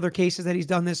examples from other cases that he's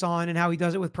done this on and how he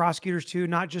does it with prosecutors too,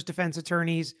 not just defense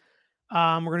attorneys.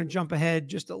 We're going to jump ahead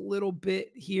just a little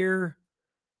bit here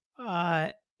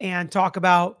and talk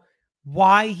about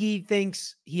why he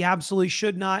thinks he absolutely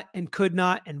should not and could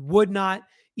not and would not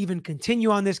even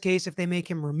continue on this case if they make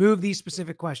him remove these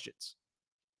specific questions.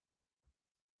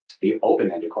 The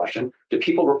open-ended question, do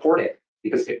people report it?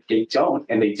 Because if they don't,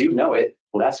 and they do know it,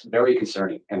 well, that's very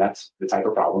concerning. And that's the type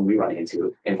of problem we run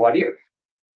into in voir dire.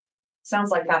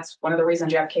 Sounds like that's one of the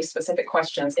reasons you have case-specific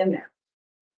questions in there.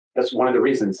 That's one of the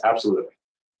reasons, absolutely.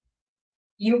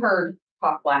 You heard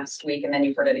talk last week, and then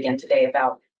you heard it again today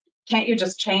about, can't you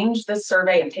just change this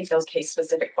survey and take those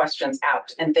case-specific questions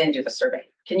out and then do the survey?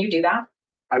 Can you do that?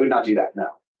 I would not do that, no.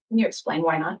 Can you explain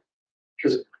why not?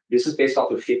 Because this is based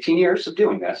off of 15 years of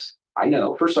doing this. I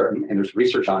know for certain, and there's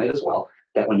research on it as well,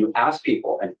 that when you ask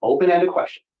people an open-ended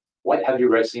question, what have you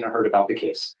read, seen, or heard about the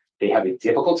case? They have a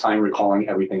difficult time recalling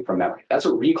everything from memory. That's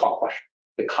a recall question.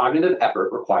 The cognitive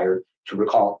effort required to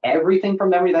recall everything from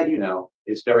memory that you know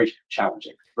is very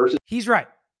challenging. Versus, he's right.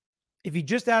 If you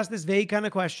just ask this vague kind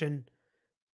of question,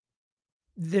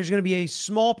 there's going to be a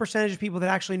small percentage of people that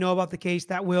actually know about the case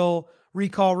that will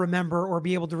recall, remember, or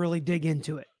be able to really dig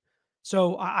into it.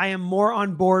 So I am more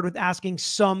on board with asking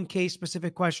some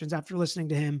case-specific questions after listening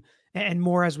to him, and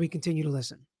more as we continue to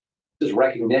listen. This is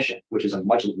recognition, which is a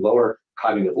much lower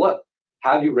cognitive load.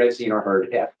 Have you read, seen, or heard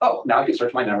if? Oh, now I can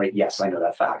search my memory. Yes, I know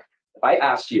that fact. If I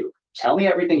asked you, tell me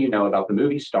everything you know about the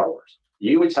movie Star Wars,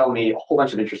 you would tell me a whole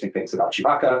bunch of interesting things about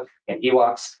Chewbacca and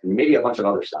Ewoks and maybe a bunch of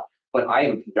other stuff. But I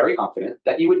am very confident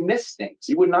that you would miss things.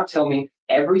 You would not tell me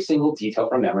every single detail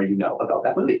from memory you know about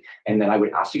that movie. And then I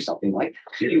would ask you something like,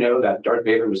 did you know that Darth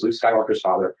Vader was Luke Skywalker's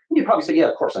father? And you'd probably say, yeah,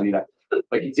 of course, I knew that.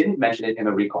 But you didn't mention it in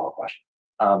the recall question.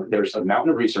 There's a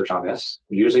mountain of research on this.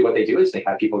 Usually what they do is they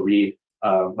have people read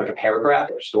like a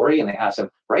paragraph or a story, and they ask them,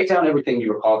 write down everything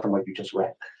you recall from what you just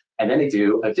read. And then they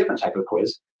do a different type of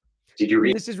quiz. Did you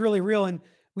read? This is really real. And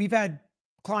we've had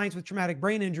clients with traumatic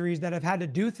brain injuries that have had to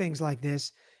do things like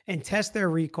this and test their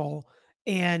recall.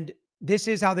 And this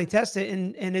is how they test it.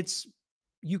 And it's,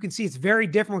 you can see it's very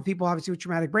different with people obviously with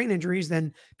traumatic brain injuries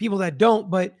than people that don't,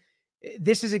 but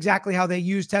this is exactly how they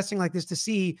use testing like this to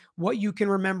see what you can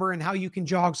remember and how you can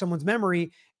jog someone's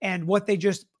memory and what they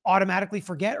just automatically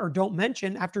forget or don't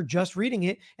mention after just reading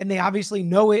it. And they obviously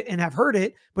know it and have heard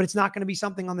it, but it's not going to be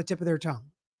something on the tip of their tongue.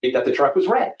 That the truck was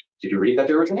red. Did you read that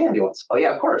there was an ambulance? Oh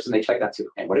yeah, of course. And they check that too.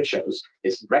 And what it shows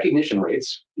is recognition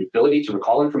rates, the ability to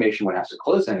recall information when asked a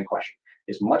closed-ended question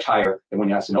is much higher than when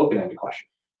you ask an open-ended question.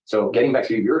 So getting back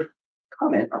to your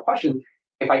comment or question,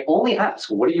 if I only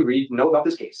ask, well, what do you know about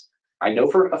this case? I know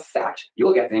for a fact, you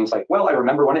look at things like, well, I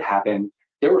remember when it happened.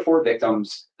 There were 4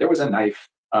 victims. There was a knife.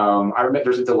 I remember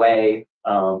there's a delay.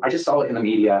 I just saw it in the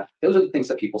media. Those are the things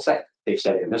that people say. They've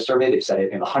said it in this survey. They've said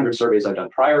it in 100 surveys I've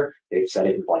done prior. They've said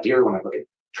it in voir dire when I look at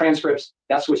transcripts.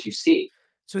 That's what you see.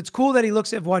 So it's cool that he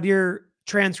looks at voir dire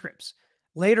transcripts.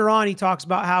 Later on, he talks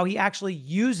about how he actually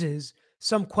uses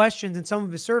some questions in some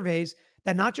of his surveys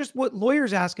that not just what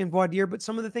lawyers ask in voir dire, but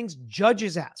some of the things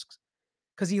judges ask,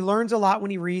 because he learns a lot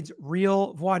when he reads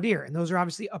real voir dire. And those are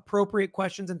obviously appropriate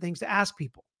questions and things to ask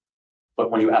people. But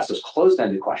when you ask those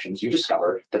closed-ended questions, you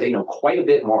discover that they know quite a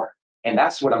bit more. And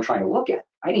that's what I'm trying to look at.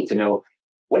 I need to know,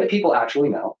 what do people actually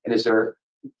know? And is there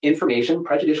information,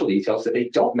 prejudicial details that they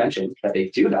don't mention that they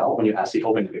do know when you ask the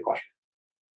open-ended question?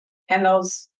 And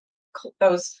those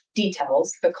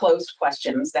details, the closed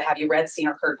questions, the have you read, seen,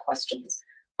 or heard questions,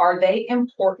 are they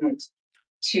important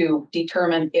to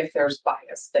determine if there's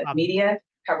bias, that media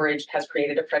coverage has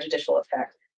created a prejudicial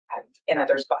effect and that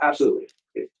there's bias? Absolutely.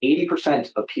 If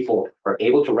 80% of people are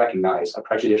able to recognize a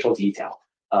prejudicial detail,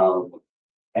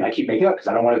 and I keep making up because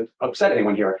I don't want to upset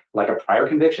anyone here, like a prior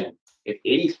conviction, if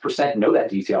 80% know that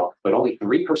detail, but only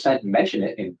 3% mention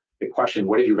it in the question,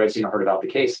 what have you read, seen, or heard about the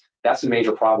case? That's a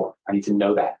major problem. I need to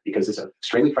know that because it's an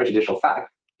extremely prejudicial fact.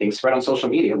 Things spread on social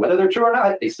media, whether they're true or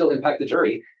not, they still impact the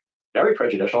jury. Very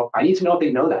prejudicial. I need to know if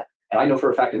they know that. And I know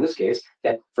for a fact in this case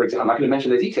that, for example, I'm not going to mention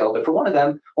the detail, but for one of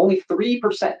them, only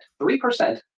 3%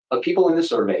 of people in the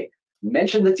survey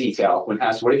mentioned the detail when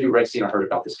asked, what have you read, seen, or heard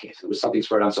about this case? It was something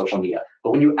spread on social media.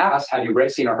 But when you asked, have you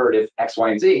read, seen, or heard of X,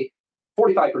 Y, and Z,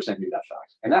 45% knew that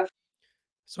fact. And that.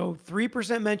 So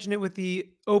 3% mentioned it with the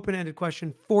open-ended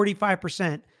question,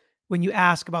 45% when you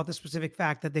ask about the specific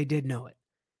fact that they did know it.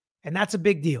 And that's a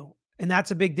big deal. And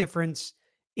that's a big difference.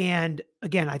 And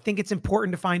again, I think it's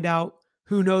important to find out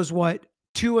who knows what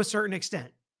to a certain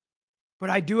extent. But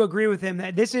I do agree with him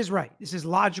that this is right. This is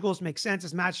logical. This makes sense.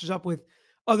 This matches up with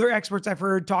other experts I've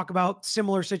heard talk about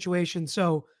similar situations.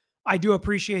 So I do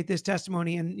appreciate this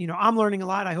testimony. And, you know, I'm learning a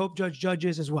lot. I hope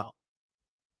judges as well.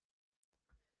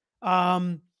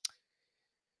 Then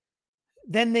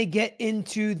they get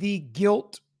into the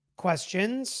guilt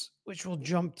questions, which we'll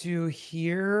jump to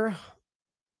here.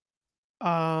 First,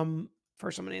 I'm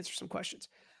going to answer some questions.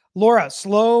 Laura,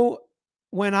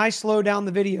 when I slow down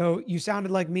the video, you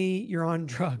sounded like me. You're on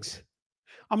drugs.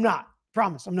 I'm not.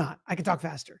 Promise, I'm not. I can talk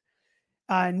faster.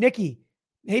 Nikki,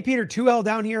 hey, Peter, 2L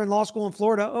down here in law school in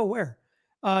Florida. Oh, where?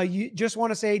 You just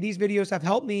want to say these videos have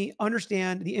helped me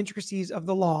understand the intricacies of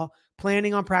the law,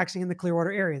 planning on practicing in the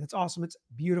Clearwater area. That's awesome. It's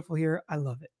beautiful here. I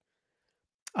love it.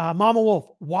 Mama Wolf,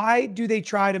 why do they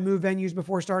try to move venues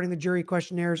before starting the jury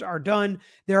questionnaires are done?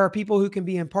 There are people who can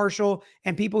be impartial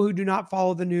and people who do not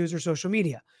follow the news or social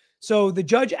media. So the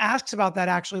judge asks about that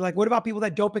actually, like, what about people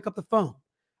that don't pick up the phone,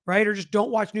 right? Or just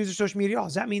don't watch news or social media at all?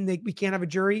 Does that mean we can't have a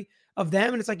jury of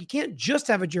them? And it's like, you can't just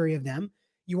have a jury of them.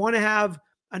 You want to have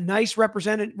a nice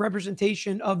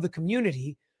representation of the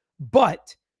community.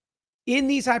 But in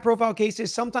these high profile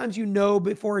cases, sometimes you know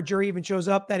before a jury even shows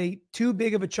up that too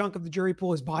big of a chunk of the jury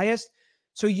pool is biased.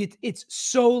 So it's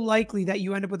so likely that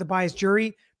you end up with a biased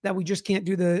jury that we just can't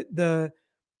do the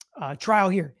trial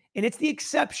here. And it's the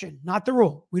exception, not the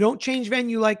rule. We don't change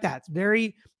venue like that. It's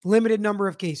very limited number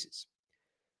of cases.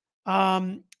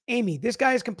 Amy, this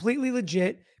guy is completely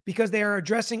legit because they are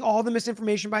addressing all the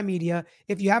misinformation by media.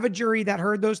 If you have a jury that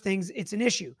heard those things, it's an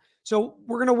issue. So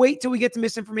we're going to wait till we get to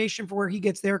misinformation for where he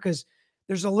gets there, because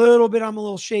there's a little bit I'm a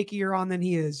little shakier on than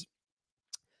he is.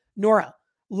 Nora,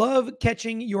 love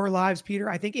catching your lives,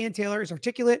 Peter. I think Ann Taylor is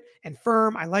articulate and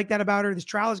firm. I like that about her. This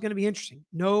trial is going to be interesting.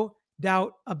 No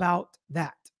doubt about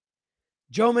that.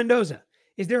 Joe Mendoza,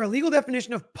 is there a legal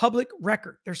definition of public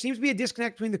record? There seems to be a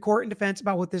disconnect between the court and defense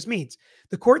about what this means.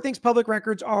 The court thinks public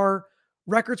records are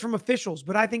records from officials,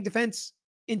 but I think defense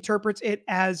interprets it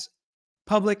as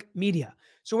public media.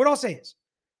 So what I'll say is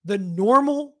the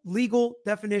normal legal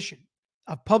definition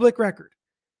of public record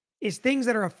is things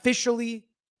that are officially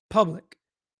public,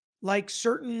 like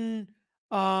certain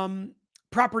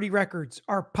property records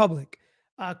are public.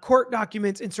 Court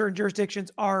documents in certain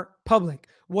jurisdictions are public.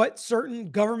 What certain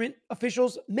government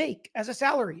officials make as a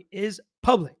salary is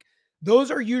public. Those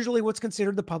are usually what's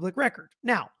considered the public record.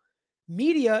 Now,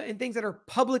 media and things that are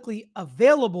publicly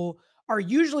available are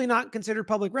usually not considered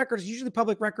public records. Usually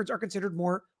public records are considered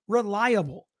more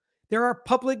reliable. There are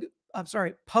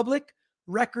public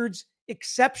records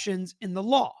exceptions in the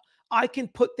law. I can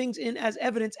put things in as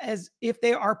evidence as if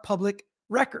they are public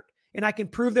record. And I can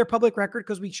prove their public record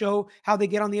because we show how they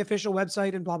get on the official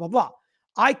website and blah, blah, blah.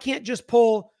 I can't just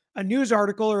pull a news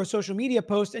article or a social media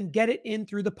post and get it in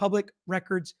through the public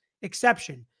records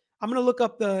exception. I'm going to look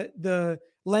up the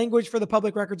language for the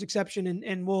public records exception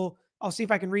and I'll see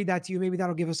if I can read that to you. Maybe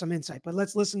that'll give us some insight, but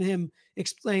let's listen to him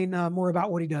explain more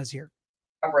about what he does here.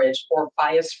 Coverage or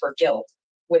bias for guilt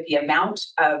with the amount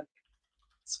of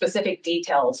specific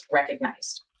details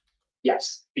recognized.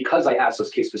 Yes, because I asked those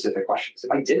case specific questions.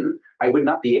 If I didn't, I would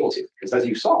not be able to. Because as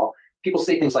you saw, people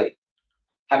say things like,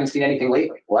 haven't seen anything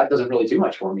lately. Well, that doesn't really do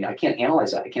much for me. I can't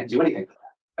analyze that. I can't do anything for that.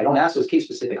 I don't ask those case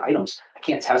specific items. I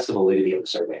can't test the validity of the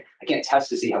survey. I can't test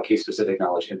to see how case specific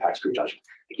knowledge impacts prejudgment.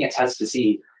 I can't test to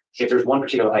see if there's one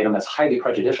particular item that's highly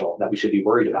prejudicial that we should be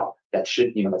worried about, that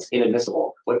should, that's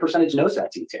inadmissible. What percentage knows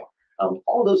that detail?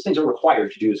 All those things are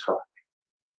required to do this correctly.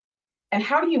 And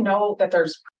how do you know that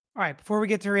there's... All right, before we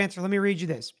get to her answer, let me read you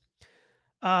this.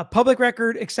 Public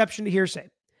record exception to hearsay.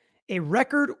 A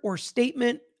record or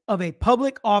statement of a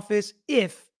public office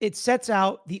if it sets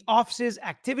out the office's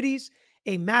activities,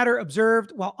 a matter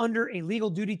observed while under a legal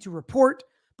duty to report,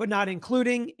 but not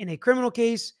including in a criminal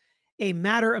case, a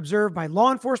matter observed by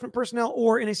law enforcement personnel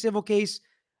or in a civil case,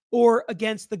 or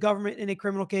against the government in a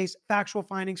criminal case, factual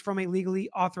findings from a legally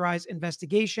authorized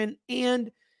investigation,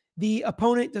 and the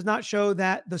opponent does not show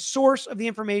that the source of the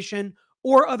information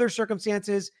or other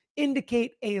circumstances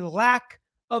indicate a lack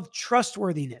of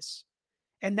trustworthiness.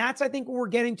 And that's, I think, what we're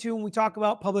getting to when we talk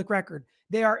about public record.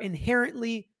 They are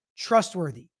inherently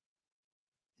trustworthy.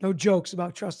 No jokes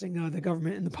about trusting the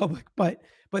government and the public, but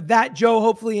that, Joe,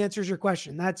 hopefully answers your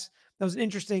question. That was an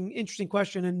interesting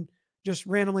question, and just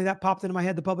randomly that popped into my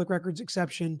head, the public records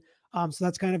exception. So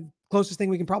that's kind of closest thing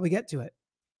we can probably get to it.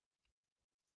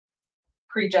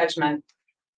 Prejudgment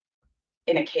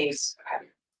in a case?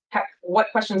 What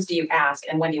questions do you ask,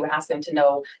 and when do you ask them to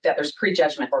know that there's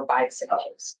prejudgment or bias in a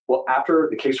case? Well, after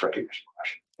the case recognition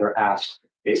question, they're asked,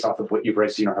 based off of what you've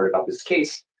read, seen, or heard about this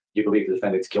case, you believe the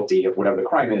defendant's guilty of whatever the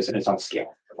crime is, and it's on a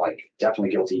scale of like definitely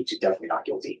guilty to definitely not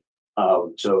guilty.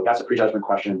 So that's a prejudgment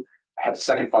question. I have a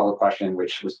second follow-up question,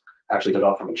 which was actually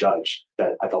developed from a judge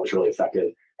that I thought was really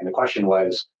effective. And the question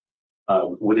was,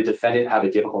 would the defendant have a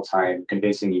difficult time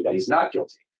convincing you that he's not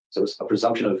guilty? So it's a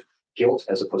presumption of guilt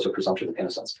as opposed to a presumption of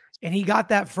innocence. And he got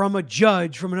that from a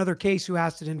judge from another case who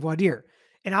asked it in voir dire.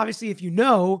 And obviously, if you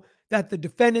know that the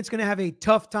defendant's going to have a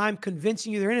tough time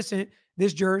convincing you they're innocent,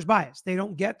 this juror is biased. They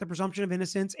don't get the presumption of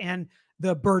innocence and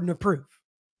the burden of proof.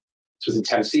 This was in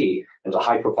Tennessee. It was a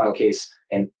high-profile case.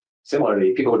 And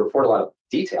similarly, people would report a lot of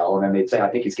detail, and then they'd say, I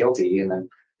think he's guilty. And then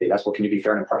they'd ask, well, can you be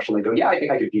fair and impartial? And they go, yeah, I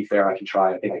think I could be fair. I can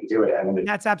try. I think I can do it. And then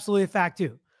that's absolutely a fact,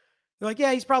 too. They're like,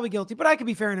 yeah, he's probably guilty, but I could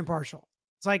be fair and impartial.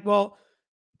 It's like, well,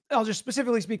 I'll just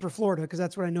specifically speak for Florida because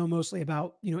that's what I know mostly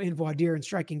about, in voir dire and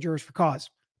striking jurors for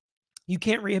cause. You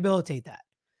can't rehabilitate that.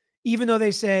 Even though they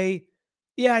say,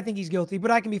 yeah, I think he's guilty, but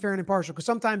I can be fair and impartial. Because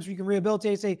sometimes you can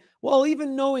rehabilitate and say, well,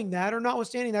 even knowing that or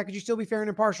notwithstanding that, could you still be fair and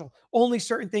impartial? Only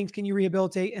certain things can you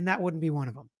rehabilitate, and that wouldn't be one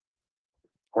of them.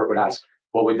 Court would ask,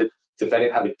 well, would the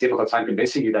defendant have a difficult time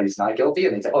convincing you that he's not guilty?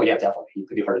 And they'd say, oh, yeah, definitely. He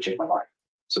could be hard to change my mind.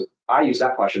 So I use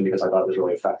that question because I thought it was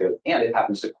really effective. And it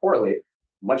happens to correlate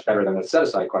much better than the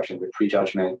set-aside question with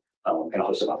prejudgment and a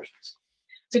host of other things.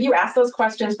 So do you ask those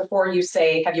questions before you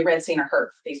say, have you read, seen, or heard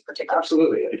these particular?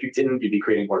 Absolutely. If you didn't, you'd be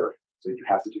creating order. So you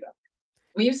have to do that.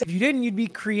 Will you say, if you didn't, you'd be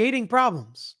creating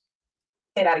problems.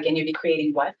 Say that again. You'd be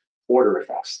creating what? Order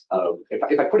effects.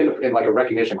 If I put in like a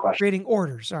recognition question. Creating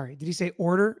order. Sorry. Did he say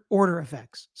order? Order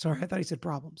effects. Sorry. I thought he said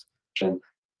problems.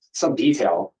 Some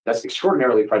detail that's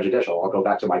extraordinarily prejudicial. I'll go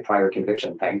back to my prior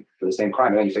conviction thing for the same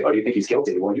crime. And then you say, oh, do you think he's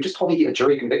guilty? Well, you just told me a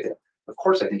jury convicted. Of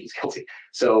course I think he's guilty.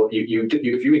 So if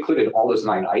you included all those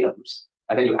 9 items,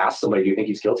 and then you ask somebody, do you think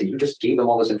he's guilty? You just gave them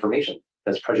all this information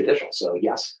that's prejudicial. So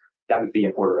yes, that would be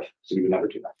an order. So you would never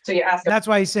do that. So you ask. That's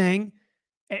why he's saying,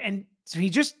 and so he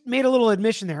just made a little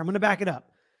admission there. I'm going to back it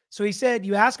up. So he said,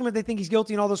 you ask them if they think he's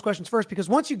guilty and all those questions first, because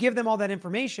once you give them all that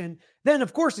information, then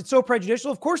of course it's so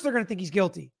prejudicial. Of course they're going to think he's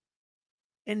guilty.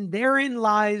 And therein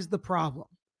lies the problem.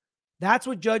 That's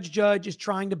what Judge is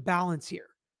trying to balance here.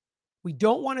 We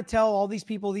don't want to tell all these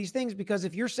people these things because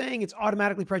if you're saying it's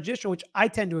automatically prejudicial, which I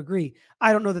tend to agree,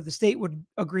 I don't know that the state would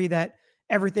agree that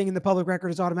everything in the public record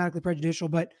is automatically prejudicial,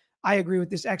 but I agree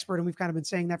with this expert, and we've kind of been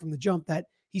saying that from the jump, that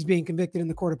he's being convicted in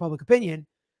the court of public opinion.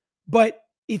 But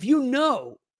if you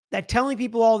know that telling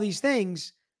people all these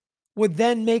things would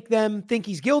then make them think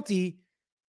he's guilty,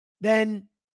 then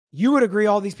you would agree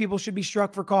all these people should be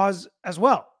struck for cause as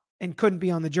well and couldn't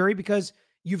be on the jury because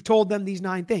you've told them these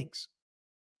 9 things.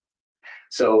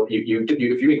 So if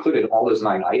you included all those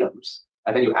 9 items,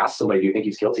 and then you ask somebody, do you think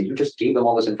he's guilty? You just gave them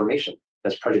all this information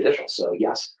that's prejudicial. So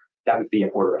yes, that would be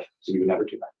an order. So you would never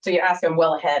do that. So you ask them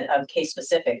well ahead of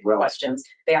case-specific questions.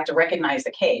 They have to recognize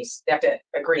the case. They have to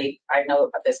agree, I know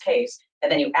of this case.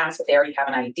 And then you ask if they already have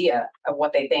an idea of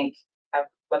what they think of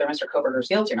whether Mr. Kohberger is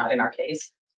guilty or not in our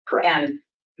case. Correct. And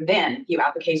then you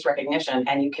have the case recognition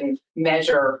and you can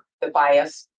measure the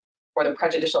bias or the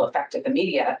prejudicial effect of the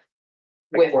media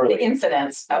with the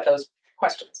incidence of those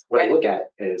questions. What I look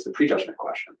at is the prejudgment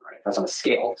question, right? That's on a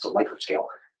scale, it's a Likert scale.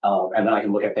 And then I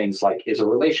can look at things like, is a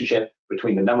relationship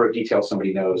between the number of details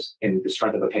somebody knows and the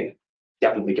strength of opinion?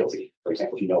 Definitely guilty. For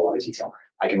example, if you know a lot of detail.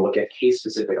 I can look at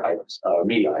case-specific items,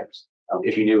 media items.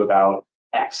 If you knew about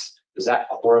X, is that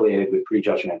correlated with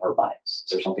prejudgment or bias? Is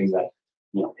there something that,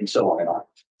 and so on and on.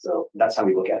 So that's how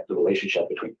we look at the relationship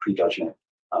between prejudgment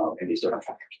and these different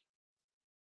factors.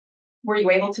 Were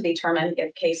you able to determine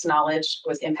if case knowledge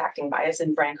was impacting bias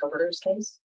in Brian Kohberger's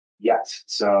case? Yes.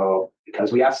 So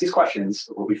because we asked these questions,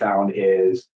 what we found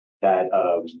is that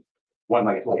one,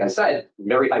 like I said,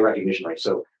 very high recognition rate.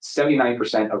 So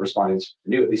 79% of respondents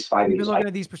knew at least 5 We've been years. looking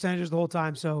at these percentages the whole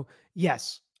time. So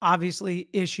yes, obviously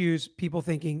issues, people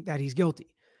thinking that he's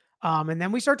guilty. And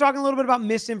then we start talking a little bit about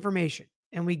misinformation,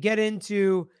 and we get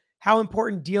into how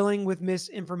important dealing with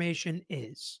misinformation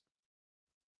is.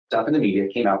 Stuff in the media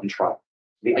came out in trial.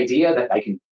 The idea that I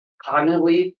can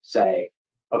cognitively say,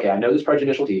 okay, I know this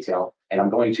prejudicial detail, and I'm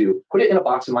going to put it in a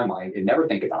box in my mind and never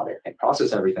think about it and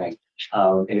process everything,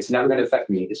 and it's never going to affect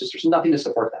me. It's just, there's nothing to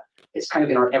support that. It's kind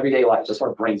of in our everyday lives, just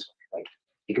our brains. Like,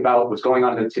 think about what's going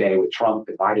on today with Trump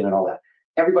and Biden and all that.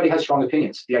 Everybody has strong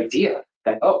opinions. The idea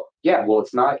that, oh, yeah, well,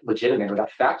 it's not legitimate or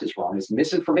that fact is wrong, it's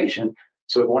misinformation,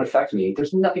 so it won't affect me.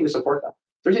 There's nothing to support that.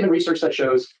 There's even research that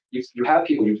shows you have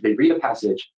people, they read a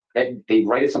passage, and they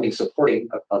write it something supporting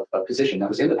a position that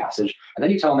was in the passage, and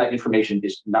then you tell them that information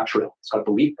is not true. It's called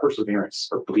belief perseverance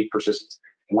or belief persistence.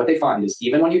 And what they find is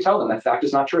even when you tell them that fact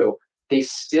is not true, they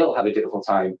still have a difficult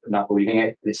time not believing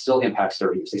it, and it still impacts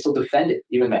their views. They still defend it,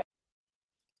 even then.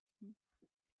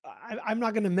 I'm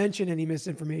not going to mention any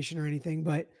misinformation or anything,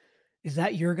 but is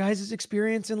that your guys'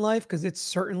 experience in life? Because it's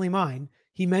certainly mine.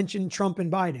 He mentioned Trump and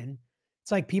Biden.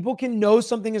 It's like people can know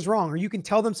something is wrong, or you can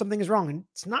tell them something is wrong, and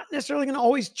it's not necessarily going to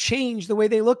always change the way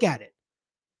they look at it.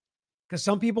 Because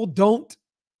some people don't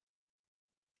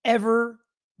ever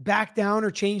back down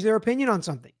or change their opinion on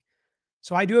something.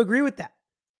 So I do agree with that.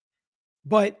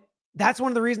 But that's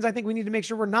one of the reasons I think we need to make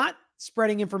sure we're not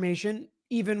spreading information,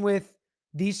 even with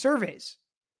these surveys.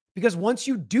 Because once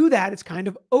you do that, it's kind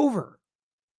of over.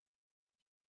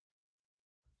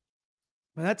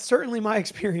 But that's certainly my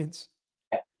experience.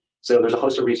 So there's a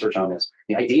host of research on this.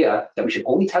 The idea that we should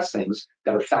only test things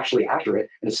that are factually accurate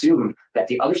and assume that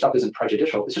the other stuff isn't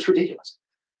prejudicial is just ridiculous.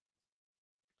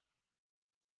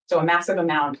 So a massive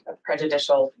amount of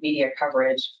prejudicial media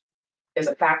coverage is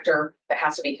a factor that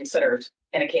has to be considered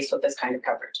in a case with this kind of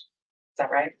coverage. Is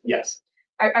that right? Yes.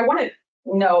 I want to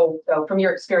know, though, from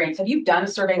your experience, have you done a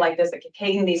survey like this that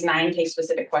contained these 9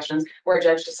 case-specific questions where a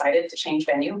judge decided to change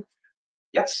venue?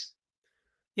 Yes.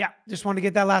 Yeah, just want to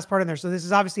get that last part in there. So this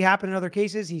has obviously happened in other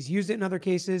cases. He's used it in other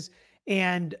cases,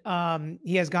 and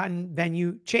he has gotten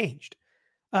venue changed.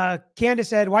 Candace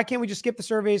said, why can't we just skip the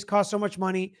surveys? Cost so much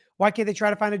money. Why can't they try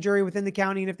to find a jury within the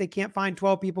county? And if they can't find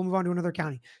 12 people, move on to another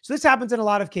county. So this happens in a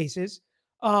lot of cases,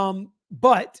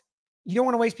 but you don't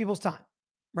want to waste people's time,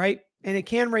 right? And it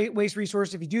can waste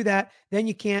resources. If you do that, then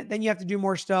you can't, then you have to do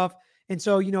more stuff. And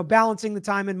so, balancing the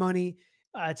time and money,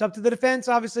 it's up to the defense,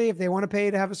 obviously, if they want to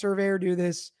pay to have a surveyor do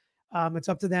this, it's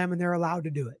up to them and they're allowed to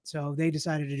do it. So they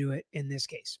decided to do it in this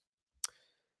case.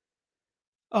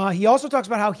 He also talks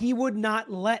about how he would not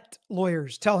let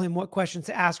lawyers tell him what questions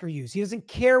to ask or use. He doesn't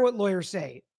care what lawyers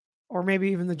say, or maybe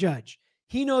even the judge.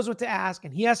 He knows what to ask,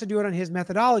 and he has to do it on his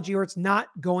methodology, or it's not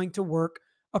going to work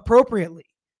appropriately.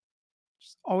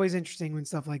 It's always interesting when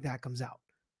stuff like that comes out.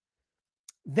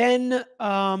 Then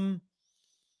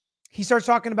he starts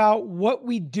talking about what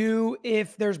we do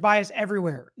if there's bias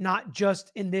everywhere, not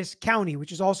just in this county,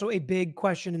 which is also a big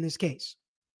question in this case.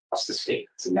 Across the state,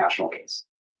 it's a national case.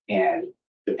 And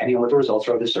depending on what the results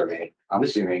are of the survey, I'm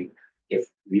assuming if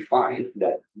we find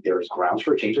that there's grounds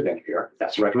for a change of venue here,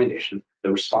 that's a recommendation,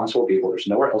 the response will be, well, there's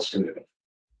nowhere else to move it.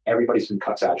 Everybody's been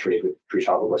cut saturated with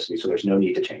pretrial publicity, so there's no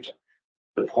need to change it.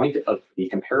 The point of the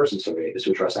comparison survey is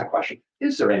to address that question.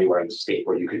 Is there anywhere in the state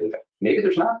where you could move it? Maybe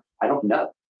there's not. I don't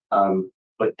know.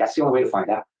 But that's the only way to find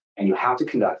out. And you have to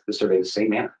conduct the survey the same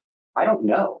manner. I don't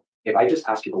know. If I just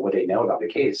ask people what they know about the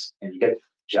case and you get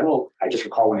general, I just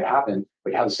recall when it happened,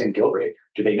 we have the same guilt rate.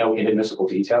 Do they know inadmissible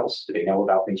details? Do they know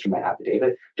about things from that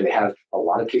affidavit? Do they have a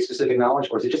lot of case-specific knowledge?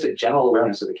 Or is it just a general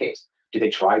awareness of the case? Do they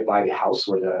drive by the house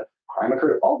where the crime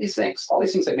occurred? All these things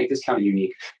that make this county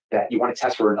unique that you want to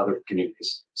test for in other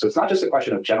communities. So it's not just a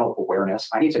question of general awareness.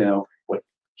 I need to know what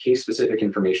case-specific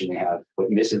information they have, what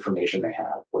misinformation they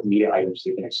have, what media items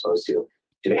they've been exposed to.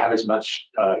 Do they have as much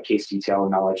case detail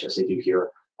and knowledge as they do here?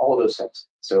 All of those things.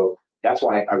 So that's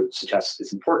why I would suggest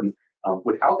it's important.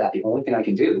 Without that, the only thing I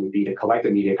can do would be to collect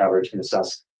the media coverage and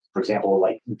assess, for example,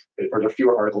 like, are there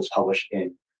fewer articles published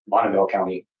in Bonneville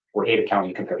County or Ada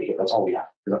County compared to here. That's all we have.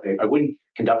 I wouldn't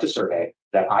conduct a survey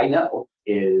that I know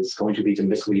is going to lead to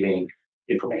misleading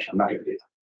information. I'm not going to do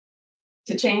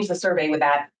that. To change the survey, would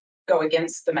that go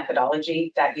against the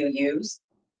methodology that you use?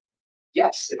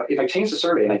 Yes, if I change the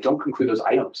survey and I don't conclude those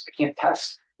items, I can't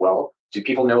test. Well, do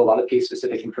people know a lot of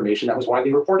case-specific information that was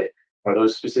widely reported? Are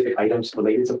those specific items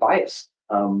related to bias?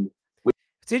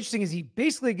 What's interesting is he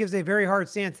basically gives a very hard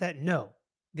stance that no.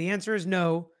 The answer is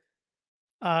no.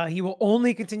 He will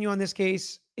only continue on this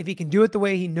case if he can do it the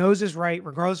way he knows is right,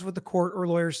 regardless of what the court or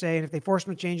lawyers say. And if they force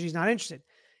him to change, he's not interested.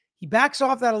 He backs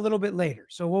off that a little bit later.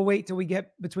 So we'll wait till we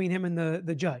get between him and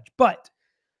the judge. But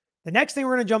the next thing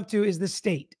we're going to jump to is the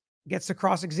state gets to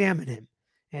cross-examine him.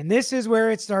 And this is where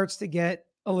it starts to get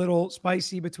a little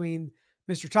spicy between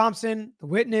Mr. Thompson, the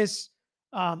witness,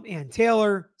 and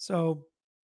Taylor. So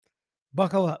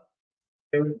buckle up.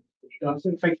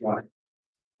 Johnson, thank you, Mike.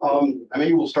 I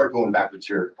mean, we'll start going backwards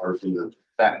here, or from the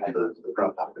back to the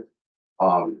front topic.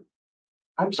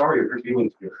 I'm sorry if your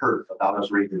feelings get hurt about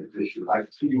us raising this issue. I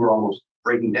see you were almost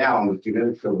breaking down a few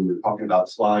minutes ago when you were talking about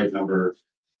slide number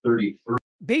 33.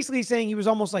 Basically saying he was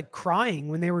almost like crying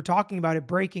when they were talking about it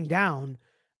breaking down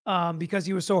because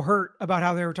he was so hurt about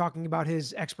how they were talking about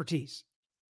his expertise.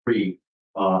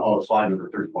 On slide number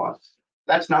 31.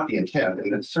 That's not the intent,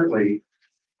 and it's certainly,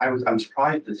 I'm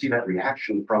surprised to see that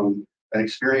reaction from an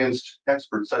experienced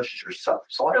expert such as yourself.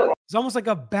 So It's almost like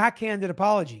a backhanded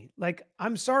apology. Like,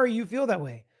 I'm sorry you feel that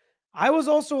way. I was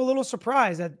also a little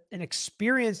surprised that an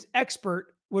experienced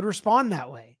expert would respond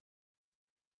that way.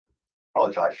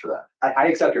 apologize for that. I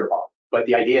accept your apology, but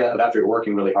the idea of after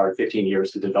working really hard 15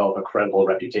 years to develop a credible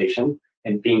reputation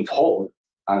and being told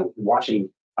watching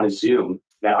on a Zoom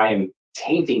that I am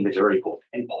tainting the jury pool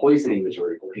and poisoning the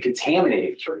jury pool and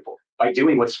contaminating the jury pool by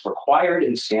doing what's required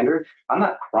and standard, I'm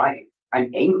not crying.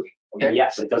 I'm angry. Okay. And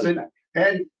yes, it doesn't.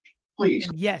 And please.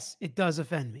 And yes, it does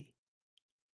offend me.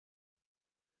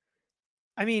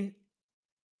 I mean,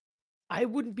 I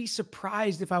wouldn't be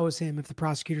surprised if I was him if the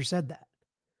prosecutor said that.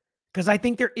 Because I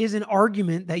think there is an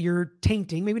argument that you're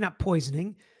tainting, maybe not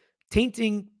poisoning,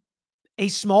 tainting a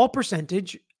small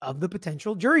percentage of the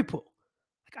potential jury pool.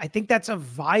 I think that's a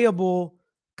viable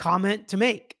comment to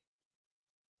make.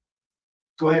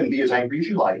 Go ahead and be as angry as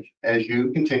you like as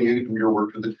you continue your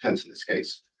work with the defense in this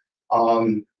case.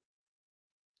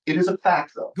 It is a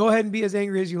fact, though. Go ahead and be as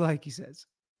angry as you like, he says.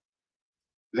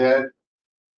 That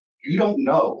you don't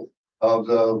know of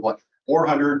the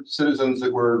 400 citizens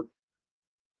that were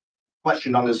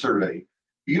questioned on this survey.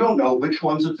 You don't know which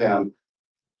ones of them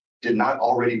did not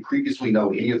already previously know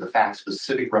any of the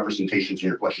fact-specific representations in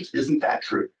your questions. Isn't that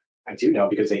true? I do know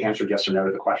because they answered yes or no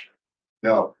to the question.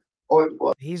 No. Oh,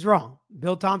 well, He's wrong.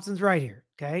 Bill Thompson's right here.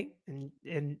 Okay. And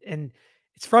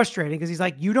it's frustrating because he's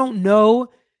like, you don't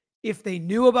know if they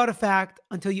knew about a fact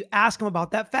until you ask them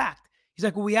about that fact. He's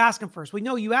like, well, we ask them first. Well,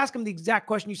 no, you ask them the exact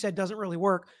question you said doesn't really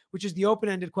work, which is the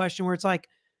open-ended question where it's like,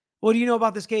 well, do you know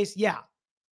about this case? Yeah.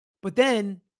 But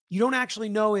then you don't actually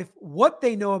know if what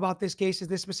they know about this case is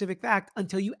this specific fact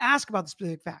until you ask about the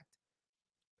specific fact.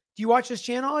 Do you watch this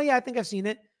channel? Oh, yeah, I think I've seen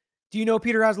it. Do you know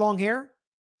Peter has long hair?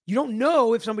 You don't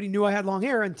know if somebody knew I had long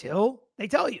hair until they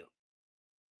tell you.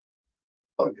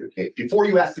 okay. Before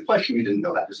you asked the question, you didn't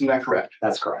know that. Isn't that correct?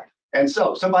 That's correct. And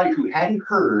so somebody who hadn't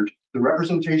heard the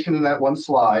representation in that one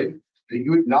slide that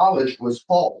you acknowledged was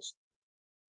false.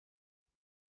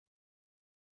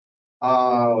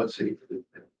 Let's see.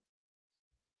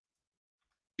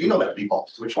 You know that to be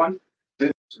false. Which one?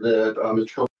 All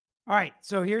right.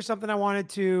 So here's something I wanted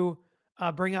to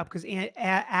bring up because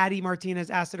Addie Martinez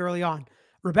asked it early on.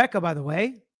 Rebecca, by the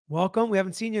way, welcome. We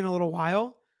haven't seen you in a little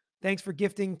while. Thanks for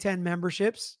gifting 10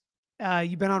 memberships.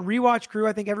 You've been on Rewatch Crew.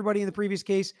 I think everybody in the previous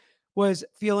case was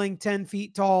feeling 10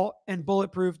 feet tall and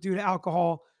bulletproof due to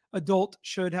alcohol. Adult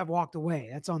should have walked away.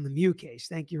 That's on the Mew case.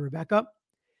 Thank you, Rebecca.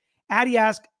 Addie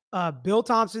asked, Bill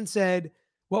Thompson said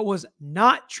what was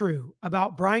not true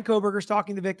about Brian Kohberger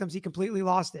stalking the victims. He completely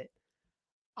lost it.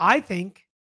 I think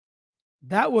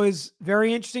that was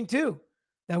very interesting too,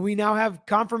 that we now have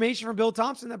confirmation from Bill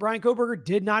Thompson that Brian Kohberger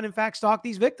did not in fact stalk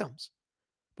these victims.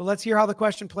 But let's hear how the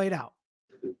question played out.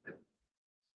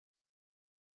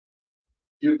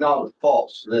 You acknowledge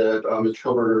false that Mr.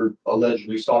 Kohberger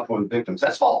allegedly stalked one of the victims.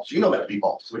 That's false. You know that to be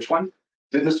false. Which one?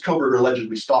 That Mr. Kohberger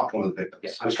allegedly stalked one of the victims.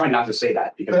 Yes, I was trying not to say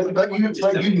that because But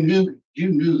you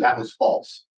knew that was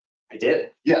false. I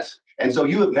did. Yes. And so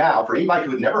you have now, for anybody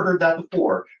who had never heard that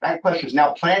before, that question is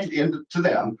now planted into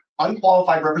them,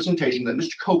 unqualified representation that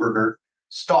Mr. Kohberger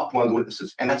stalked one of the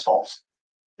witnesses. And that's false.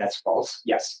 That's false.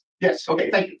 Yes. Yes. Okay.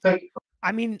 Thank you. Thank you.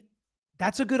 I mean,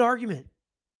 that's a good argument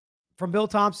from Bill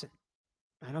Thompson.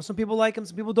 I know some people like him,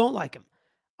 some people don't like him.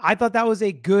 I thought that was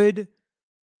a good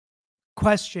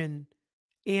question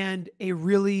and a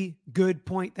really good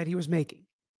point that he was making.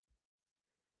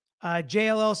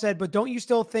 JLL said, but don't you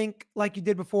still think, like you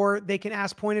did before, they can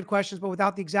ask pointed questions, but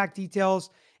without the exact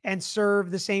details and serve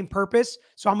the same purpose?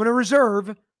 So I'm going to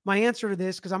reserve my answer to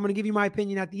this because I'm going to give you my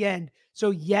opinion at the end.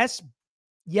 So yes,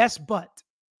 but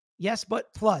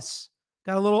plus.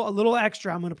 Got a little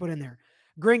extra I'm going to put in there.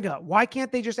 Gringa, why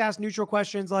can't they just ask neutral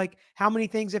questions like how many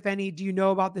things, if any, do you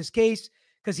know about this case?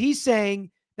 Because he's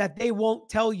saying that they won't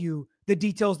tell you the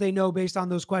details they know based on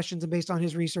those questions and based on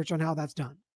his research on how that's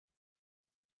done.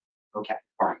 Okay,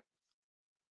 all right.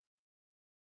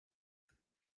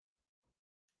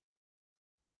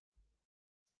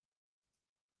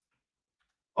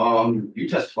 You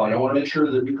testified, I want to make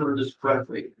sure that we heard this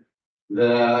correctly,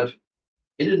 that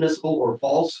inadmissible or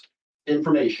false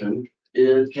information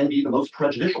can be the most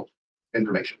prejudicial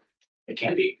information. It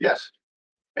can be. Yes.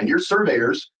 And your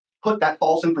surveyors put that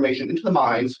false information into the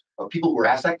minds of people who were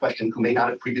asked that question who may not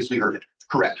have previously heard it.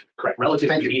 Correct. Correct. Relative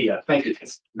Thank to you. media. Thank you.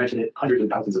 It's mentioned it hundreds and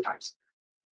thousands of times.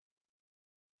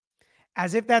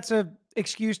 As if that's a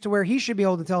excuse to where he should be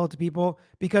able to tell it to people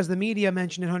because the media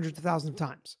mentioned it hundreds of thousands of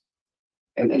times.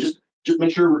 And just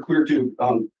make sure we're clear too,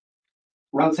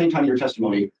 around the same time of your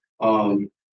testimony,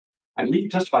 I believe you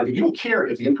testified that you don't care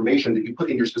if the information that you put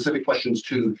in your specific questions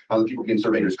to the people being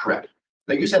surveyed is correct.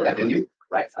 Like you said that, didn't you?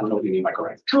 Right. I don't know what you mean by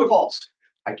correct. True or false?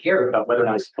 I care about whether or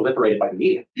not it's proliferated by the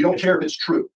media. You don't care if it's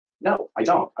true. No, I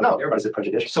don't. I don't care about is it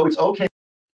prejudicial. So it's okay.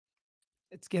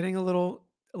 It's getting a little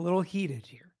heated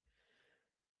here.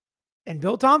 And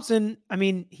Bill Thompson, I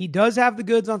mean, he does have the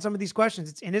goods on some of these questions.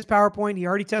 It's in his PowerPoint. He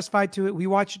already testified to it. We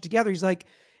watched it together. He's like,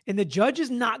 and the judge is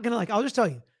not going to I'll just tell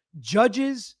you,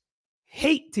 judges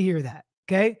hate to hear that.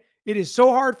 Okay. It is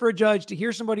so hard for a judge to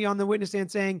hear somebody on the witness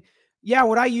stand saying, yeah,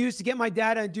 what I use to get my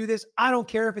data and do this, I don't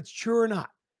care if it's true or not.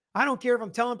 I don't care if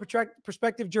I'm telling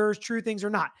prospective jurors true things or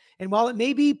not. And while it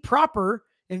may be proper,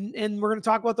 and we're going to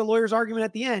talk about the lawyer's argument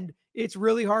at the end, it's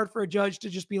really hard for a judge to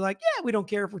just be like, yeah, we don't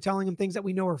care if we're telling them things that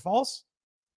we know are false.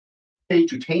 To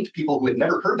taint people who had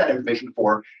never heard that information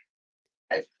before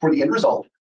for the end result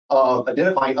of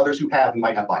identifying others who have and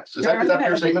might have bias. Is that a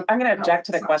fair statement? I'm going to object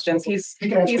to the questions. He's He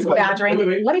can answer he's the question. badgering.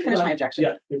 Wait. Let me finish my objection.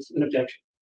 Yeah, it's an objection.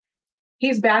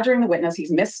 He's badgering the witness.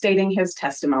 He's misstating his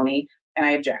testimony, and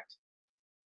I object.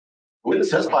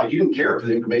 Witness testified, you didn't care if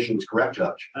the information was correct,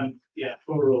 Judge. Yeah,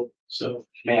 overruled. So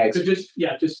May I? so just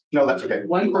No, that's okay.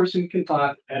 one person can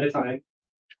talk at a time.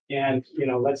 And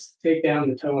let's take down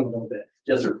the tone a little bit.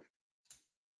 Yes, sir.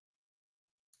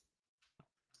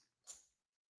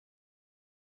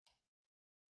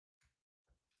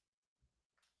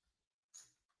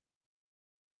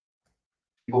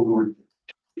 People who were,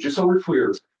 just so we're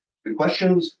clear, the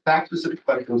questions, fact-specific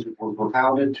questions were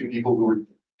propounded to people who were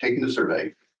taking the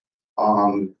survey.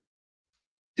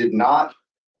 Did not,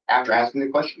 after asking the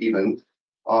question even,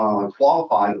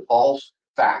 qualify the false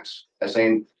facts as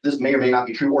saying this may or may not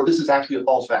be true, or this is actually a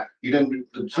false fact. The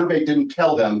survey didn't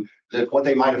tell them that what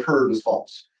they might have heard was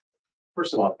false.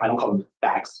 First of all, I don't call them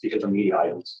facts because they're media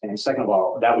items. And second of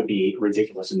all, that would be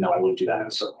ridiculous. And no, I wouldn't do that in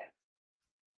a survey.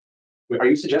 Are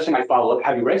you suggesting I follow up?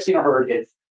 Have you read, seen, or heard if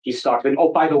he stalked them?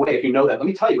 Oh, by the way, if you know that, let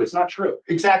me tell you, it's not true.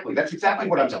 Exactly. That's exactly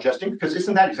what I'm suggesting, because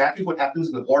isn't that exactly what happens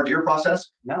in the voir dire process?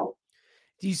 No.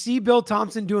 Do you see Bill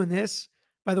Thompson doing this?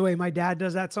 By the way, my dad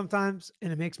does that sometimes,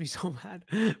 and it makes me so mad.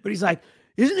 But he's like,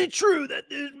 isn't it true that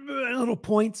there's little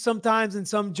points sometimes, and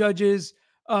some judges,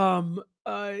 have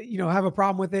a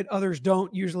problem with it. Others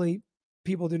don't. Usually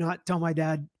people do not tell my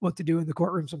dad what to do in the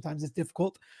courtroom. Sometimes it's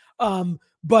difficult.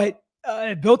 But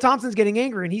Bill Thompson's getting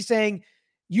angry, and he's saying,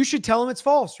 you should tell them it's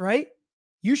false, right?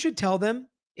 You should tell them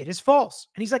it is false.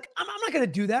 And he's like, I'm not going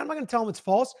to do that. I'm not going to tell them it's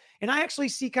false. And I actually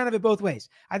see kind of it both ways.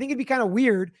 I think it'd be kind of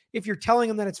weird if you're telling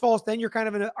them that it's false, then you're kind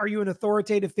of are you an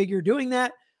authoritative figure doing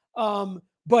that?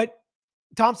 But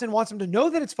Thompson wants them to know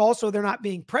that it's false, so they're not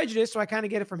being prejudiced. So I kind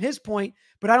of get it from his point,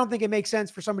 but I don't think it makes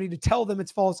sense for somebody to tell them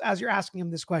it's false as you're asking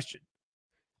them this question.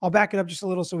 I'll back it up just a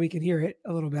little so we can hear it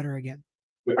a little better again.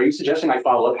 Are you suggesting I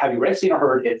follow up? Have you read, seen, or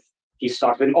heard if he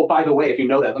stalked them? Oh, by the way, if you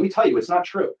know that, let me tell you, it's not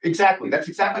true. Exactly. That's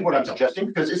exactly what I'm suggesting,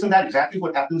 because isn't that exactly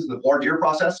what happens in the voir dire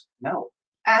process? No.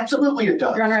 Absolutely it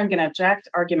does. Your Honor, I'm going to object.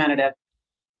 Argumentative.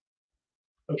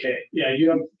 Okay, yeah, you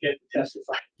don't get to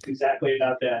testify exactly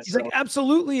about that. He's like,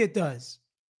 absolutely it does.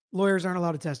 Lawyers aren't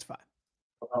allowed to testify.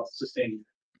 I'll sustain.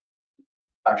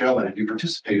 Dr. Ellman, have you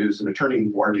participated as an attorney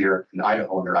in voir dire in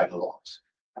Idaho under Idaho laws?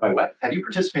 By what? Have you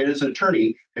participated as an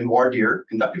attorney in voir dire,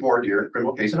 conducting voir dire in a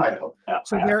criminal case in Idaho?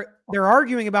 So they're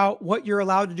arguing about what you're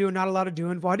allowed to do and not allowed to do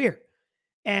in voir dire.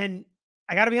 And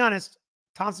I got to be honest,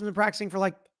 Thompson's been practicing for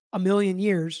like a million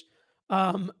years.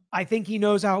 I think he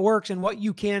knows how it works and what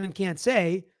you can and can't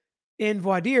say in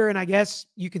voir dire. And I guess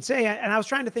you could say, and I was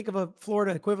trying to think of a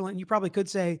Florida equivalent. You probably could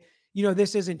say,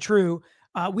 this isn't true.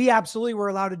 We absolutely were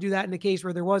allowed to do that in a case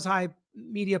where there was high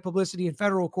media publicity in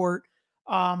federal court,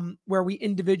 where we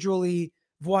individually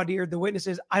voir dired the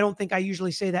witnesses. I don't think I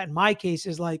usually say that in my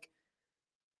cases. Like,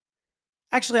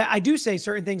 actually, I do say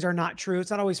certain things are not true.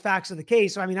 It's not always facts of the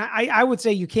case. So, I mean, I would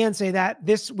say you can say that.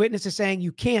 This witness is saying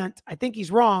you can't. I think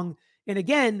he's wrong. And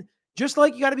again, just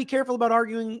like you got to be careful about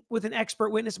arguing with an expert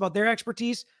witness about their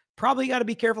expertise, probably got to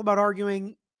be careful about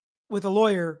arguing with a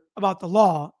lawyer about the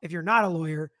law if you're not a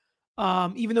lawyer,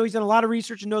 even though he's done a lot of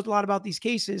research and knows a lot about these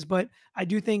cases. But I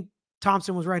do think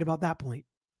Thompson was right about that point.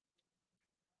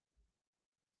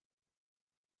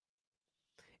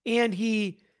 And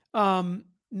he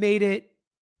made it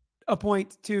a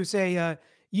point to say,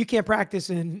 you can't practice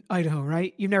in Idaho,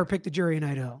 right? You've never picked a jury in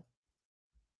Idaho.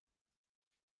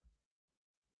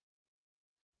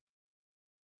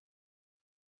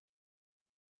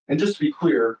 And just to be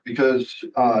clear, because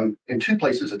in two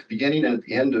places, at the beginning and at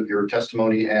the end of your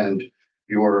testimony and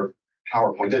your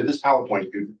PowerPoint, this PowerPoint,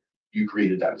 you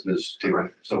created that, Ms.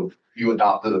 Taylor. So you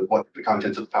adopt the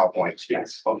contents of the PowerPoint.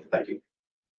 Yes. Okay, thank you.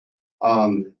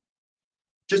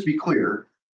 Just to be clear,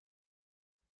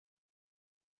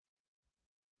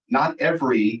 not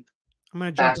every I'm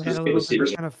going to jump ahead a little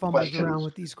bit, kind of fumble questions. around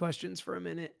with these questions for a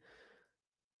minute.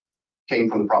 Came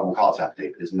from the probable cause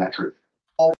affidavit. Isn't that true?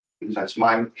 That's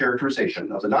my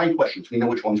characterization of the 9 questions. We know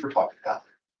which ones we're talking about.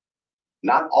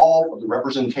 Not all of the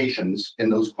representations in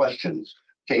those questions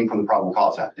came from the probable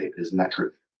cause affidavit. Isn't that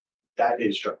true? That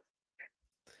is true.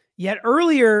 Yet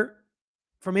earlier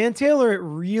from Ann Taylor, it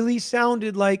really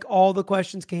sounded like all the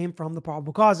questions came from the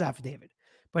probable cause affidavit.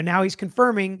 But now he's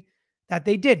confirming that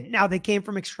they didn't. Now, they came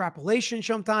from extrapolation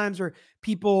sometimes, or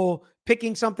people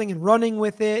picking something and running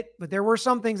with it. But there were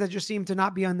some things that just seemed to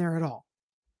not be on there at all.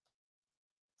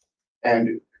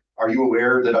 And are you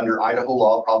aware that under Idaho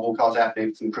law, probable cause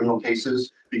affidavits in criminal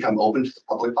cases become open to the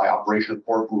public by operation of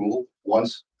court rule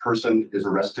once a person is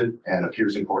arrested and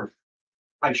appears in court?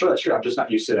 I'm sure that's true. I'm just not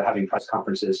used to having press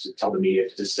conferences to tell the media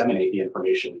to disseminate the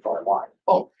information far and wide.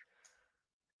 Oh.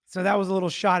 So that was a little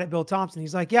shot at Bill Thompson.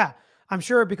 He's like, yeah, I'm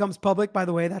sure it becomes public. By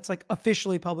the way, that's like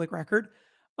officially public record.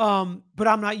 But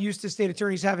I'm not used to state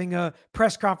attorneys having a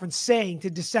press conference saying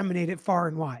to disseminate it far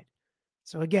and wide.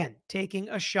 So again, taking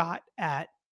a shot at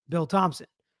Bill Thompson.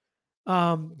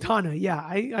 Donna, yeah,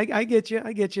 I get you.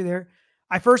 I get you there.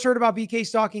 I first heard about BK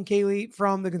stalking Kaylee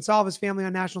from the Gonsalves family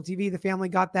on national TV. The family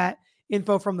got that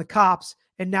info from the cops,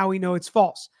 and now we know it's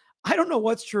false. I don't know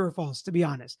what's true or false, to be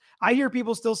honest. I hear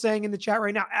people still saying in the chat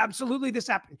right now, absolutely this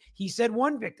happened. He said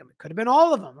one victim. It could have been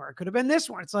all of them, or it could have been this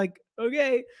one. It's like,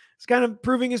 okay, it's kind of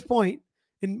proving his point.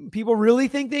 And people really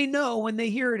think they know when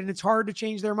they hear it, and it's hard to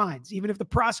change their minds, even if the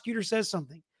prosecutor says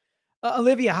something.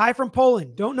 Olivia, hi from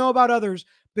Poland. Don't know about others,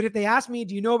 but if they ask me,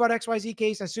 do you know about XYZ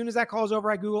case? As soon as that call is over,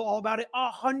 I Google all about it.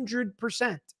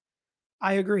 100%.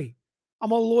 I agree. I'm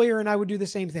a lawyer, and I would do the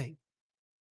same thing.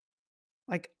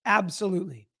 Like,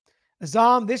 absolutely.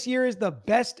 Azam, this year is the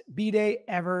best B-Day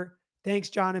ever. Thanks,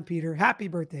 John and Peter. Happy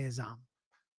birthday, Azam.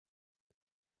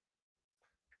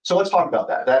 So let's talk about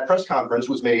that. That press conference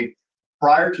was made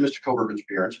prior to Mr. Kohberger's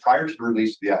appearance, prior to the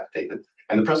release of the affidavit,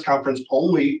 and the press conference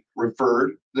only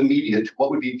referred the media to what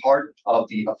would be part of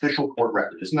the official court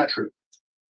record. Isn't that true?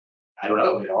 I don't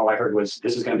know. All I heard was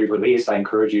this is going to be released. I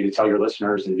encourage you to tell your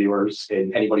listeners and viewers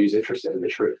and anybody who's interested in the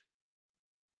truth.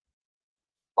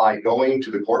 By going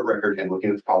to the court record and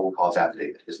looking at the probable cause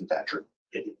affidavit. Isn't that true?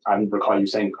 I recall you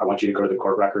saying, I want you to go to the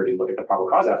court record and look at the probable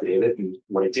cause affidavit. And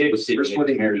what it did was You're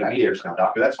splitting hairs now,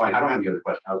 doctor. That's fine. I don't have any other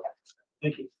questions. Okay.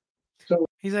 Thank you.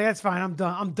 He's like, that's fine. I'm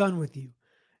done. I'm done with you.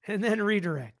 And then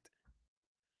redirect.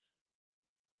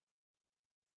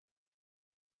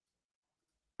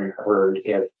 Heard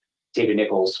if David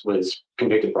Nichols was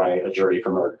convicted by a jury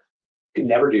for murder. You could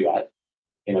never do that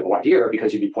in a voir dire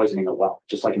because you'd be poisoning the well,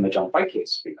 just like in the John Fight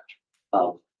case.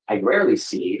 I rarely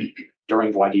see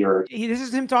during voir dire. This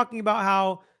is him talking about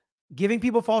how giving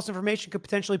people false information could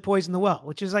potentially poison the well,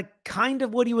 which is like kind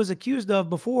of what he was accused of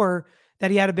before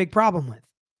that he had a big problem with.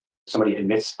 Somebody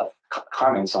admits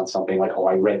comments on something like, oh,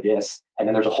 I read this. And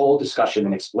then there's a whole discussion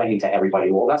and explaining to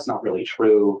everybody, well, that's not really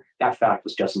true. That fact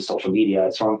was just in social media.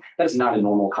 It's wrong. That is not a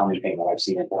normal common thing that I've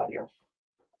seen in voir dire.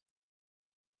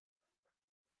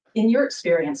 In your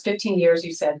experience, 15 years,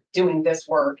 you said, doing this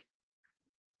work,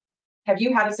 have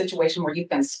you had a situation where you've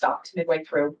been stopped midway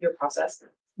through your process?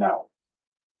 No.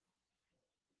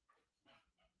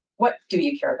 What do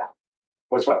you care about?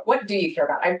 What's what? What do you care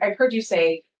about? I've heard you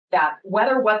say that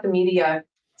whether what the media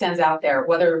sends out there,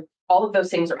 whether all of those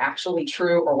things are actually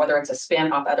true, or whether it's a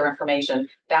spin off other information,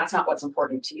 that's not what's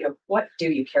important to you. What do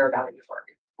you care about in your work?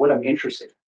 What I'm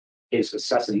interested in is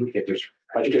assessing if there's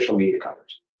prejudicial media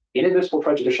coverage. Inadmissible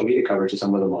prejudicial media coverage is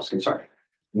some of the most concerning.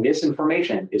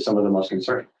 Misinformation is some of the most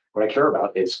concerning. What I care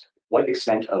about is what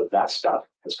extent of that stuff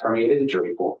has permeated the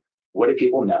jury pool. What do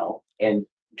people know? And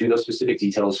do those specific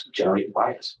details generate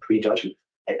bias, prejudgment?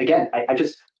 Again, I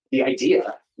just, the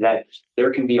idea that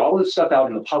there can be all this stuff out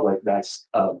in the public that's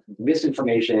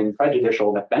misinformation,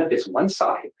 prejudicial, that benefits one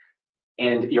side,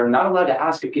 and you're not allowed to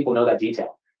ask if people know that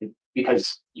detail,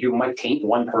 because you might taint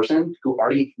one person who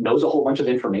already knows a whole bunch of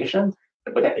information.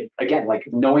 But that, again, like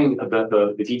knowing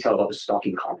the detail about the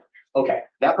stalking comment. Okay,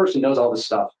 that person knows all this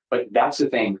stuff, but that's the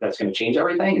thing that's going to change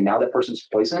everything. And now that person's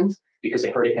poisoned because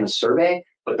they heard it in a survey.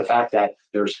 But the fact that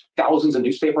there's thousands of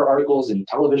newspaper articles and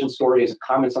television stories and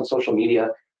comments on social media,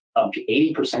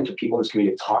 80% of people in this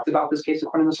community have talked about this case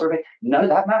according to the survey. None of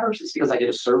that matters. It's because I did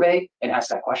a survey and asked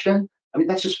that question. I mean,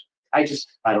 that's just, I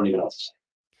don't even know what to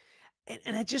say.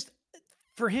 And I just,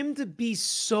 for him to be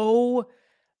so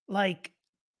like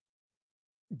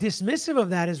dismissive of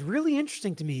that is really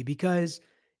interesting to me, because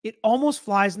it almost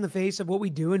flies in the face of what we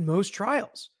do in most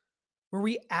trials, where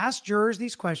we ask jurors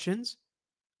these questions,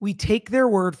 we take their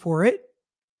word for it,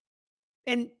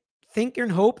 and think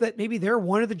and hope that maybe they're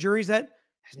one of the juries that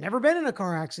has never been in a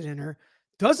car accident or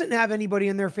doesn't have anybody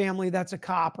in their family that's a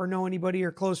cop or know anybody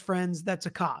or close friends that's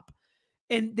a cop.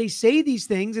 And they say these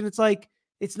things, and it's like,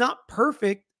 it's not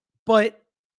perfect, but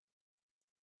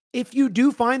if you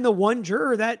do find the one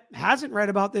juror that hasn't read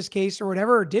about this case or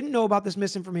whatever, or didn't know about this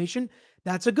misinformation,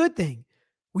 that's a good thing.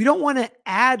 We don't want to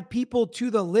add people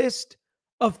to the list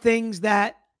of things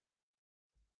that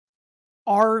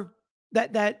are,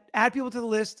 that add people to the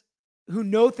list who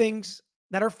know things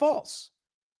that are false.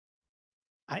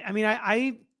 I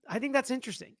think that's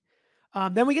interesting.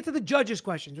 Then we get to the judge's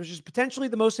questions, which is potentially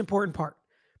the most important part.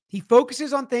 He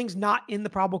focuses on things not in the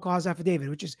probable cause affidavit,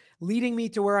 which is leading me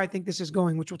to where I think this is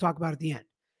going, which we'll talk about at the end.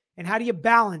 And how do you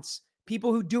balance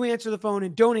people who do answer the phone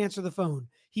and don't answer the phone?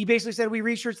 He basically said, we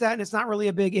researched that and it's not really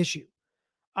a big issue.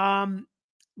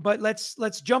 But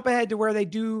let's jump ahead to where they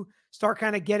do start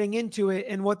kind of getting into it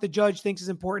and what the judge thinks is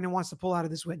important and wants to pull out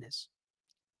of this witness.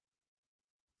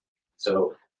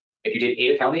 So if you did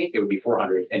 8 county, it would be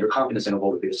 400, and your confidence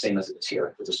interval would be the same as it is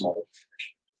here with a small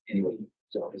anyway.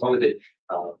 So as long as it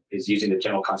is using the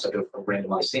general concept of a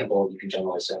randomized sample, you can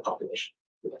generalize that population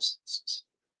with this.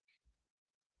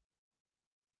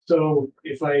 So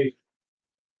if I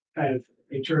kind of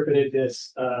interpreted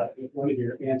this, one of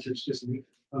your answers just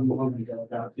a moment ago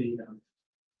about the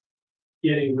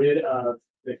getting rid of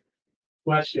the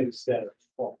questions that are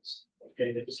false,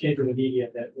 okay, that just came from the media,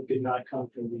 that did not come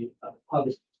from the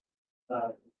public,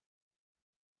 well,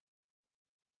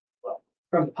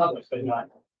 from the public, but not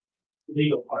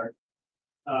legal part.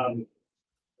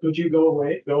 Could you go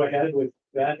ahead with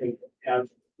that and have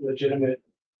legitimate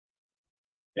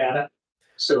data?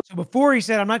 So before he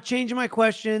said, I'm not changing my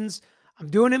questions, I'm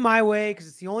doing it my way because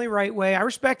it's the only right way. I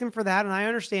respect him for that, and I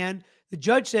understand. The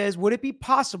judge says, would it be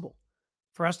possible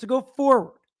for us to go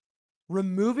forward,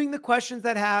 removing the questions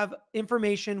that have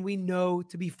information we know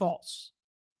to be false?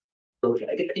 Okay,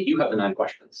 I think you have the 9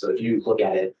 questions. So if you look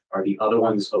at it, are the other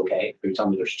ones okay? Are you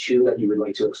telling me there's 2 that you would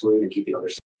like to exclude and keep the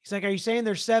others? He's like, are you saying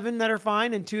there's 7 that are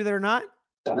fine and 2 that are not?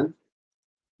 7?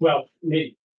 Well,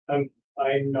 maybe I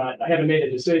haven't made a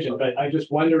decision, but I'm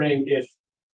just wondering if,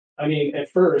 I mean,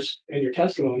 at first in your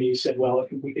testimony, you said, well,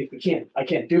 if I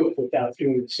can't do it without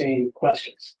doing the same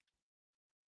questions.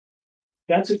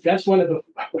 That's one of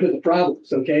the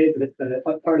problems, okay?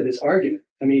 The part of this argument.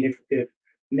 I mean, if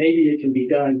maybe it can be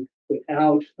done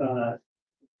without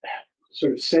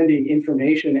sort of sending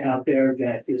information out there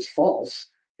that is false,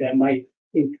 that might,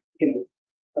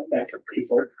 affect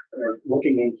people or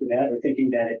looking into that or thinking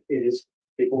that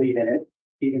they believe in it,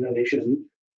 even though they shouldn't.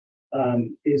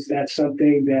 Is that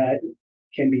something that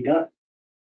can be done?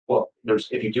 Well,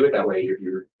 if you do it that way,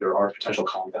 there are potential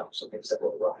compounds and things that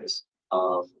will arise.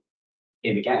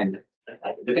 And again,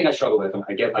 the thing I struggle with,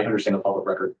 I understand the public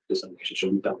record dissemination, so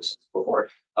we've done this before.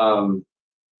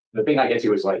 The thing I get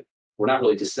to is like, we're not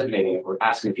really disseminating it. We're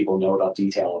asking people know about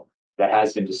detail that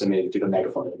has been disseminated through the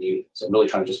megaphone of the media. So I'm really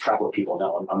trying to just track what people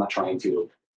know. I'm not trying to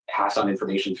pass on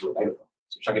information through a megaphone.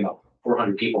 So we're talking about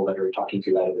 400 people that are talking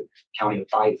to out of a county of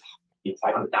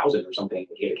 500,000 or something.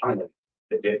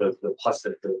 The plus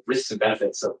the risks and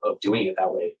benefits of doing it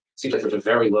that way. Seems like there's a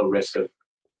very low risk of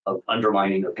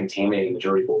undermining or contaminating the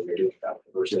jury pool when you're doing that,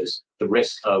 versus the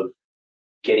risk of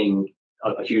getting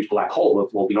a huge black hole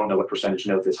of, well, we don't know what percentage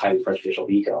know this highly prejudicial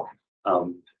detail.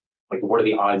 like what are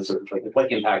the odds, or like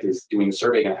what impact is doing the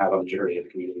survey going to have on the jury of the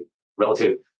community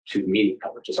relative to the media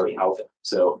coverage that's already out there?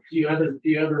 So Do you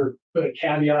ever put a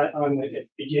caveat on the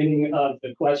beginning of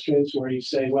the questions where you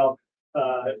say, well,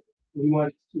 we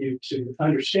want you to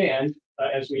understand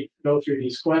as we go through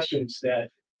these questions that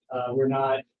we're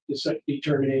not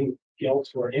determining guilt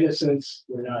or innocence.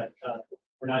 We're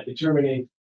not determining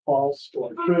false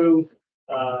or true.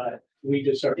 We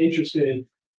just are interested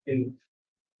in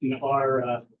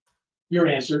our your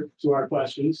answer to our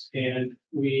questions, and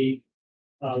we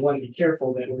want to be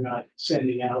careful that we're not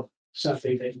sending out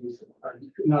something that you are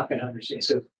not going to understand.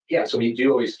 So yeah, so we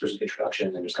do always, there's an introduction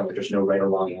and there's kind of like, there's no right or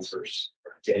wrong answers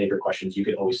to any of your questions. You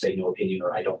could always say no opinion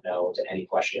or I don't know to any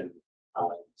question.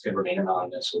 It's going to remain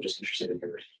anonymous. We're just interested in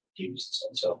your views.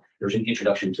 And so there's an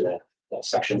introduction to that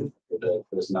section for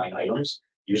those 9 items.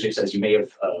 Usually it says you may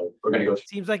have, we're going to go through.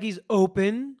 Seems like he's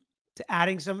open to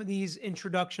adding some of these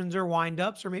introductions or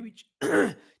windups, or maybe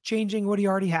changing what he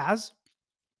already has.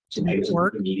 To make it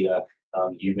work. The media,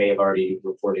 you may have already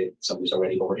reported some of these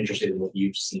already, but we're interested in what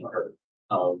you've seen or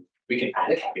heard. We can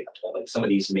add a caveat to that. Like some of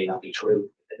these may not be true.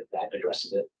 That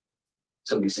addresses it.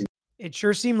 Some of these things. It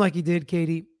sure seemed like he did,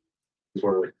 Katie.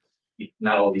 Were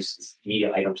not all these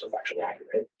media items are actually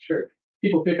accurate. Sure.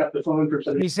 People pick up the phone for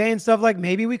something. He's saying stuff like,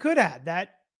 maybe we could add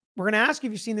that. We're going to ask you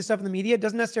if you've seen this stuff in the media. It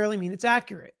doesn't necessarily mean it's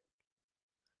accurate.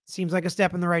 Seems like a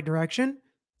step in the right direction.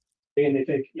 And they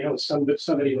think,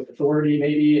 somebody with authority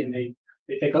maybe, and they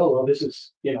think, oh, well, this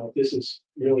is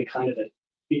really kind of the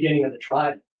beginning of the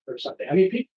trial or something. I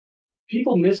mean,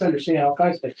 people misunderstand all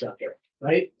kinds of things out there,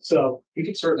 right? So you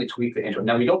can certainly tweak the intro.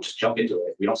 Now we don't just jump into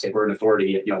it. We don't say we're an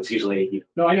authority. It's usually.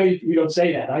 No, I know you don't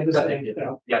say that. I just think,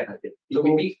 Yeah. So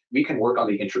we can work on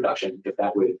the introduction if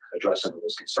that would address some of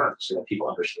those concerns so that people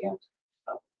understand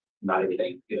not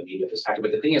everything in the media is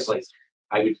accurate. But the thing is, like,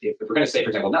 if we're going to say, for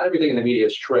example, not everything in the media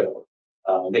is true.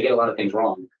 They get a lot of things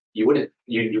wrong. You would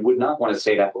not want to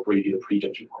say that before you do the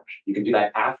prejudgment portion. You can do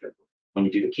that after when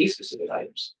you do the case specific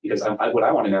items, because what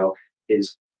I want to know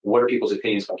is what are people's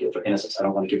opinions about guilt or innocence. I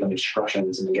don't want to give them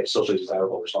instructions and then get socially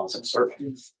desirable response in the survey.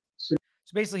 So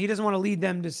basically, he doesn't want to lead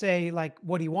them to say like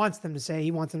what he wants them to say.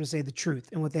 He wants them to say the truth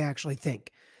and what they actually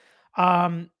think.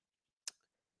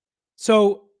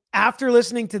 So after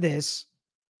listening to this,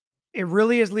 it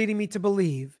really is leading me to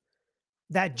believe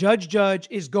that Judge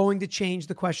is going to change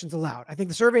the questions allowed. I think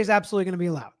the survey is absolutely going to be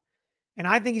allowed. And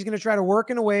I think he's going to try to work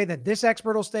in a way that this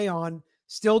expert will stay on,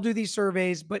 still do these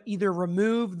surveys, but either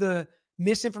remove the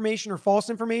misinformation or false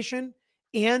information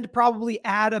and probably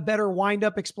add a better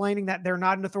windup explaining that they're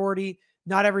not an authority.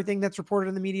 Not everything that's reported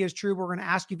in the media is true. We're going to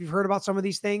ask you if you've heard about some of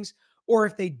these things, or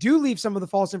if they do leave some of the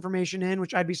false information in,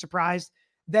 which I'd be surprised,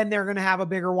 then they're going to have a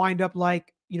bigger windup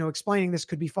like, explaining this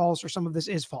could be false or some of this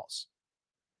is false.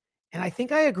 And I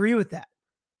think I agree with that.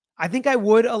 I think I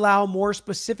would allow more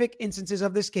specific instances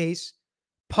of this case,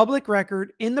 public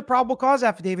record in the probable cause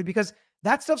affidavit, because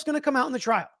that stuff's going to come out in the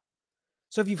trial.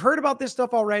 So if you've heard about this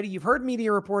stuff already, you've heard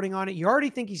media reporting on it, you already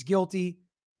think he's guilty,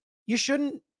 you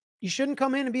shouldn't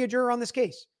come in and be a juror on this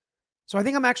case. So I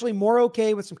think I'm actually more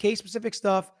okay with some case specific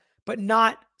stuff, but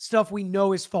not stuff we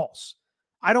know is false.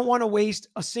 I don't want to waste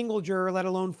a single juror, let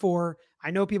alone 4. I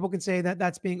know people can say that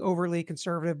that's being overly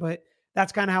conservative, but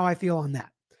that's kind of how I feel on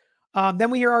that.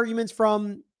 Then we hear arguments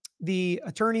from the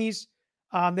attorneys.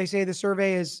 They say the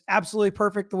survey is absolutely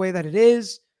perfect the way that it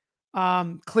is.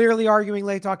 Clearly arguing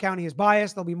Latah County is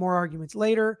biased. There'll be more arguments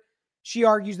later. She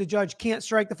argues the judge can't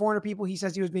strike the 400 people. He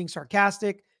says he was being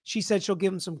sarcastic. She said she'll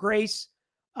give him some grace.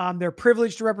 They're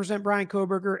privileged to represent Brian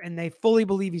Kohberger, and they fully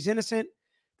believe he's innocent.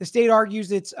 The state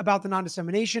argues it's about the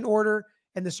non-dissemination order,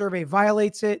 and the survey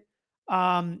violates it.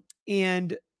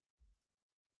 And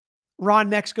Ron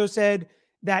Mexico said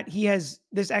that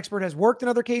this expert has worked in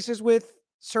other cases with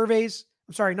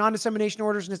non-dissemination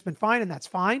orders, and it's been fine, and that's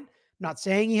fine. I'm not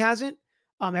saying he hasn't.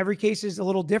 Every case is a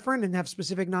little different and have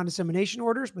specific non-dissemination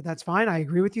orders, but that's fine. I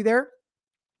agree with you there.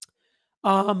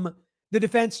 The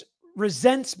defense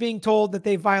resents being told that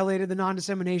they violated the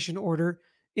non-dissemination order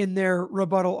in their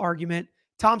rebuttal argument.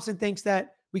 Thompson thinks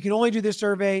that we can only do this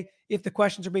survey if the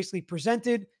questions are basically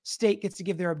presented, state gets to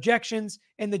give their objections,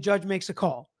 and the judge makes a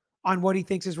call on what he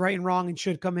thinks is right and wrong and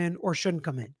should come in or shouldn't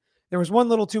come in. There was one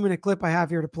little 2-minute clip I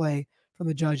have here to play from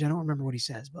the judge. I don't remember what he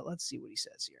says, but let's see what he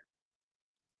says here.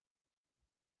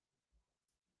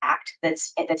 Act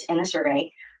that's in the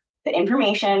survey. The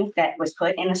information that was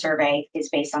put in the survey is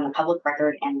based on the public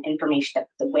record and information that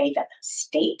the way that the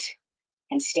state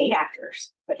and state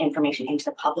actors put information into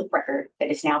the public record that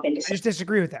has now been I just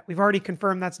disagree with that. We've already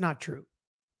confirmed that's not true.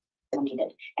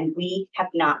 disseminated, and we have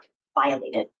not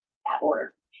violated that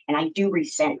order. And I do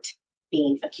resent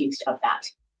being accused of that.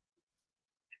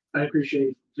 I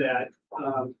appreciate that.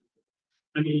 I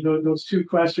mean, those two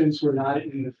questions were not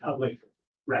in the public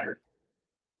record.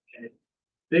 Okay.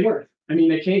 They were. I mean,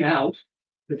 they came out,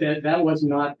 but that was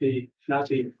not the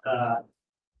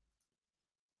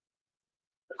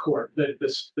court. I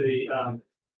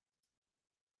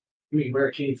mean, where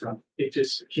it came from. It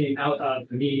just came out of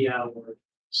the media or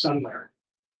somewhere.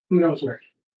 Who knows where it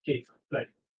came from? But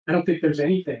I don't think there's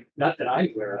anything, not that I'm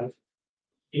aware of,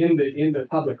 in the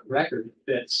public record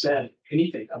that said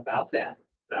anything about that,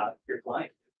 about your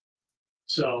client.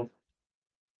 So,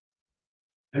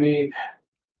 I mean,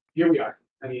 here we are.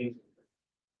 I mean,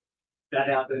 that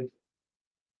happened.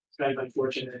 It's kind of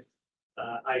unfortunate.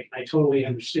 I totally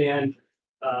understand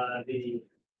the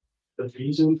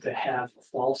reason to have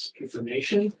false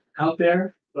information out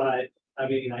there, but I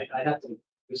mean, I have to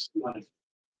just want to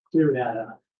clear that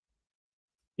up.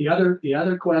 The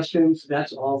other questions,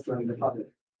 that's all from the public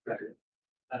record.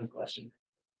 I have a question.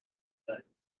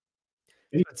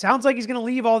 It sounds like he's going to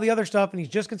leave all the other stuff and he's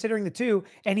just considering the two,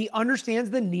 and he understands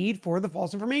the need for the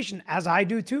false information, as I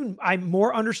do too. I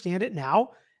more understand it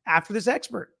now after this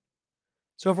expert.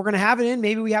 So if we're going to have it in,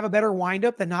 maybe we have a better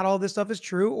windup that not all this stuff is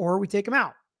true, or we take him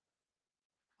out.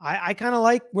 I kind of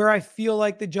like where I feel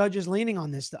like the judge is leaning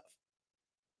on this stuff.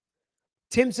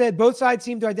 Tim said, both sides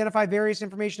seem to identify various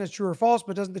information as true or false,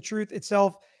 but doesn't the truth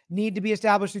itself need to be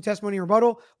established through testimony or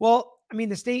rebuttal? Well, I mean,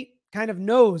 the state kind of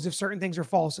knows if certain things are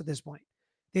false at this point.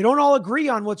 They don't all agree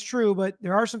on what's true, but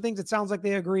there are some things that sounds like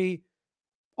they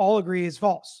all agree is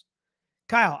false.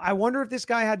 Kyle, I wonder if this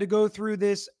guy had to go through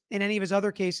this in any of his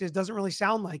other cases. Doesn't really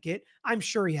sound like it. I'm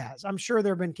sure he has. I'm sure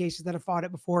there have been cases that have fought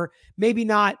it before. Maybe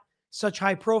not such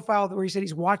high profile where he said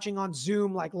he's watching on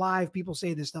Zoom, like live. People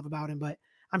say this stuff about him, but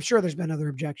I'm sure there's been other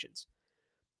objections.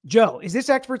 Joe, is this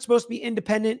expert supposed to be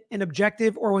independent and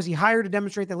objective, or was he hired to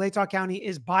demonstrate that Latah County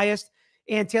is biased?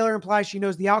 And Taylor implies she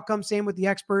knows the outcome. Same with the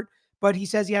expert, but he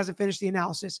says he hasn't finished the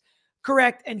analysis.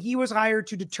 Correct. And he was hired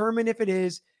to determine if it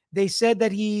is. They said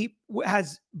that he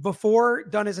has before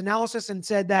done his analysis and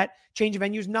said that change of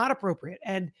venue is not appropriate.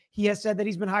 And he has said that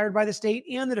he's been hired by the state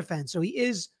and the defense. So he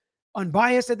is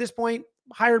unbiased at this point,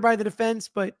 hired by the defense,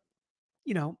 but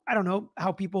you know, I don't know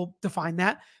how people define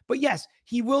that, but yes,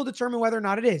 he will determine whether or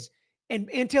not it is.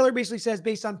 And Taylor basically says,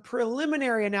 based on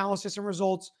preliminary analysis and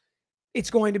results,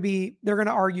 it's going to be, they're going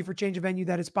to argue for change of venue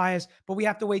that it's biased, but we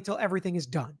have to wait till everything is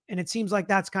done. And it seems like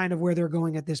that's kind of where they're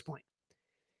going at this point.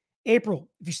 April,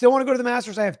 if you still want to go to the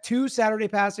Masters, I have 2 Saturday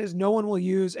passes no one will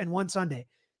use and 1 Sunday.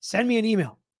 Send me an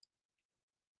email,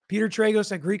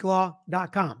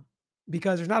 petertragos@greeklaw.com,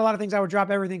 because there's not a lot of things I would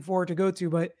drop everything for to go to,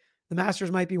 but the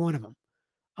Masters might be one of them.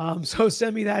 So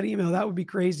send me that email. That would be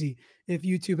crazy if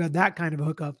YouTube had that kind of a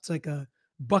hookup. It's like a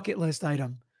bucket list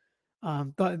item.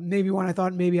 But maybe one I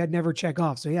thought maybe I'd never check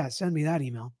off. So yeah, send me that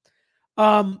email.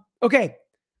 Okay.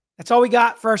 That's all we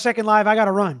got for our second live. I got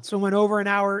to run. So it went over an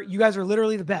hour. You guys are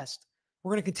literally the best.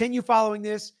 We're going to continue following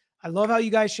this. I love how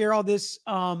you guys share all this,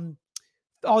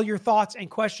 all your thoughts and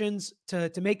questions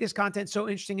to make this content so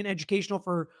interesting and educational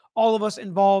for all of us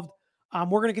involved.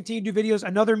 We're going to continue to do videos.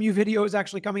 Another new video is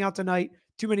actually coming out tonight.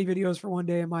 Too many videos for one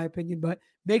day, in my opinion, but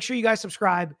make sure you guys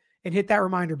subscribe and hit that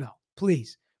reminder bell,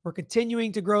 please. We're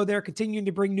continuing to grow there, continuing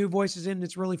to bring new voices in.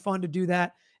 It's really fun to do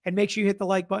that. And make sure you hit the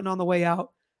like button on the way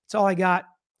out. That's all I got.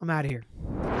 I'm out of here.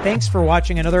 Thanks for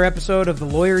watching another episode of The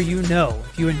Lawyer You Know.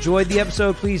 If you enjoyed the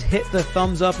episode, please hit the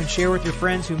thumbs up and share with your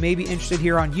friends who may be interested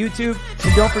here on YouTube.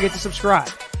 And don't forget to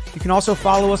subscribe. You can also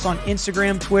follow us on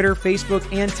Instagram, Twitter,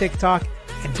 Facebook, and TikTok.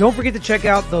 And don't forget to check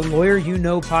out the Lawyer You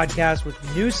Know podcast with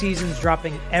new seasons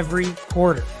dropping every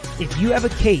quarter. If you have a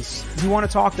case you want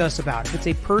to talk to us about, if it's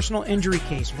a personal injury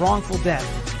case, wrongful death,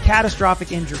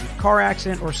 catastrophic injury, car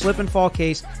accident, or slip and fall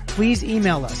case, please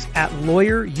email us at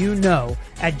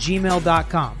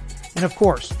lawyeryouknow@gmail.com. And of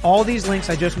course, all these links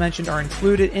I just mentioned are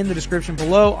included in the description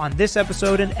below on this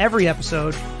episode and every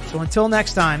episode. So until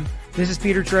next time, this is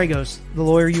Peter Tragos, the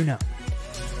Lawyer You Know.